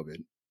jiu-jitsu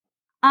moment?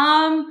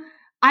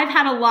 I've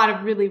had a lot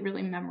of really,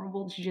 really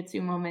memorable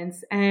jiu-jitsu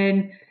moments,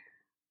 and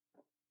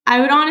I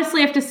would honestly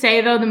have to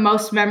say though the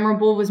most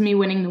memorable was me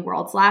winning the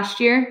Worlds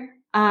last year.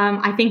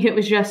 I think it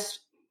was just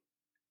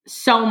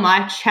so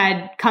much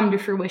had come to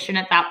fruition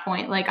at that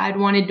point. Like I'd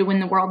wanted to win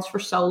the Worlds for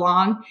so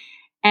long,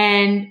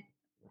 and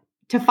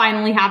to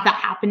finally have that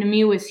happen to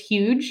me was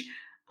huge.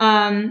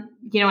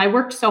 I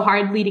worked so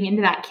hard leading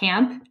into that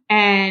camp,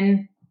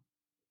 and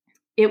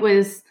it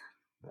was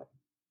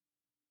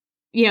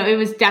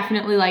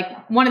definitely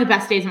like one of the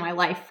best days of my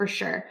life for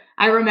sure.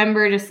 I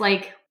remember just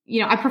like,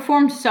 I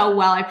performed so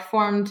well. I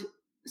performed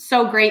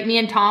so great. Me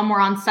and Tom were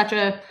on such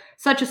a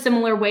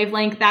similar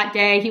wavelength that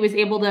day. He was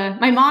able to,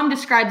 my mom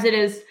describes it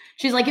as,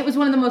 she's like, it was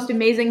one of the most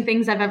amazing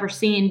things I've ever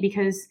seen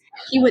because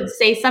he would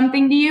say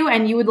something to you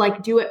and you would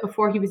like do it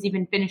before he was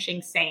even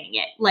finishing saying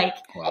it. Like,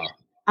 wow.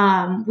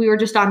 We were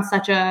just on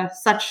such the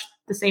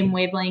same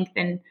wavelength.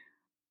 And,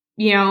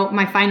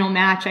 my final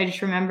match, I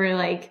just remember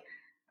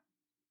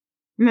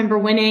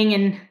winning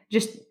and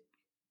just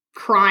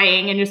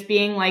crying and just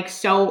being like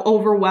so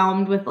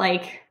overwhelmed with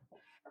like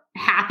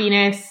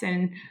happiness.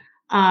 And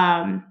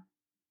I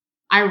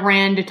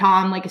ran to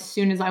Tom like as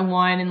soon as I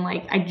won and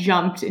like I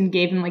jumped and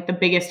gave him like the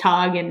biggest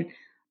hug. And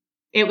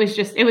it was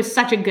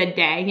such a good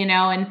day,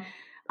 and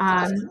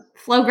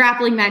Flow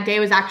Grappling that day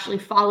was actually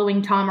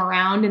following Tom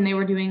around, and they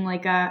were doing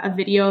like a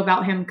video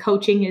about him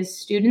coaching his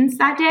students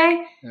that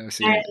day.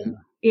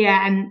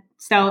 And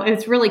so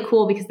it's really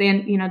cool because they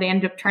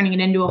ended up turning it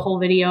into a whole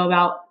video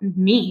about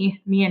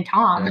me and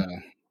Tom. Yeah.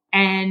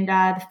 And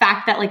the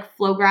fact that like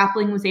Flow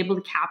Grappling was able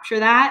to capture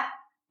that,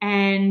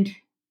 and,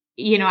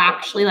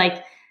 actually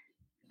like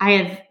I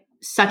have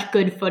such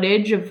good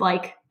footage of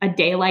like a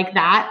day like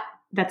that.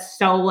 That's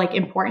so like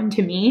important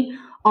to me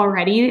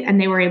already.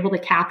 And they were able to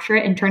capture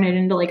it and turn it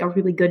into like a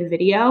really good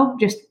video.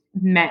 Just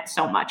meant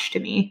so much to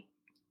me.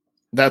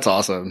 That's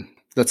awesome.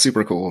 That's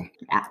super cool.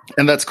 Yeah.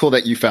 And that's cool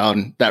that you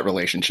found that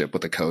relationship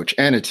with a coach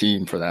and a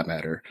team for that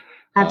matter.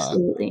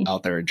 Absolutely.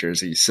 Out there in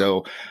Jersey.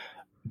 So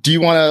do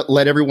you want to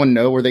let everyone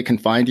know where they can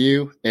find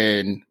you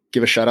and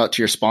give a shout out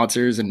to your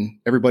sponsors and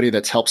everybody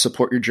that's helped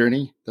support your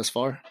journey thus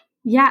far?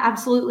 Yeah,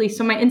 absolutely.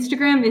 So my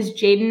Instagram is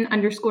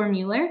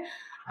Jaidyn_Mueller.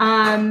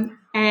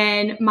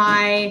 And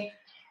my,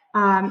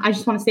 I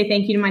just want to say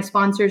thank you to my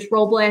sponsors,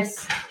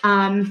 Robles,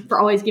 for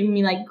always giving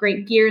me like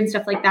great gear and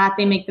stuff like that.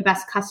 They make the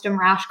best custom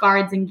rash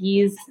guards and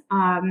gis.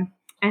 And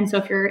so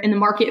if you're in the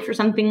market for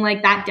something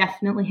like that,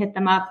 definitely hit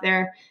them up.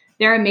 They're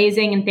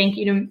amazing. And thank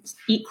you to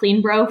Eat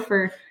Clean Bro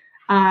for,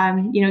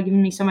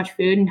 giving me so much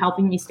food and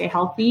helping me stay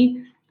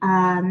healthy.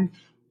 And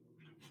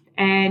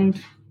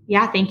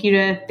yeah, thank you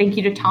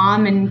to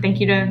Tom, and thank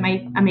you to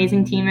my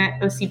amazing team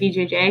at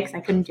OCBJJ, because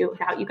I couldn't do it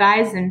without you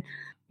guys. And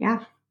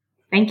yeah,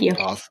 thank you.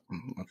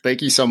 Awesome.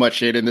 Thank you so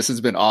much, Jaidyn. This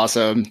has been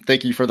awesome.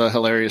 Thank you for the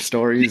hilarious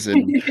stories.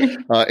 And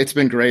it's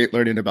been great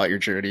learning about your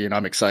journey. And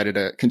I'm excited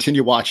to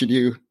continue watching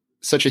you.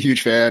 Such a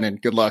huge fan,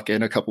 and good luck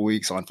in a couple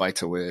weeks on Fight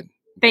to Win.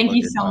 Thank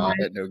you so much.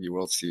 At Nogi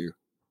Worlds too.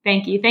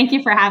 Thank you. Thank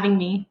you for having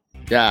me.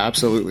 Yeah,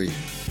 absolutely.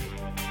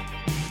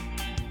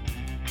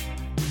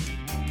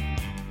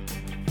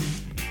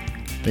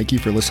 Thank you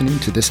for listening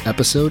to this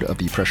episode of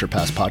the Pressure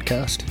Pass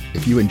Podcast.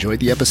 If you enjoyed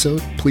the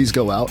episode, please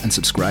go out and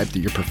subscribe to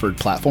your preferred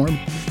platform.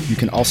 You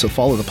can also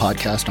follow the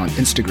podcast on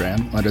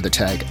Instagram under the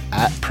tag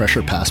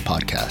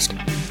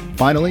 @PressurePassPodcast.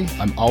 Finally,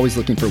 I'm always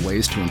looking for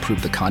ways to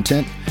improve the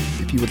content.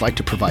 If you would like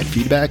to provide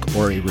feedback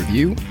or a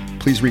review,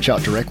 please reach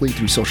out directly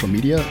through social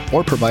media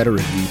or provide a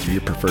review through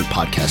your preferred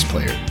podcast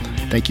player.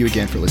 Thank you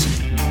again for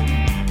listening.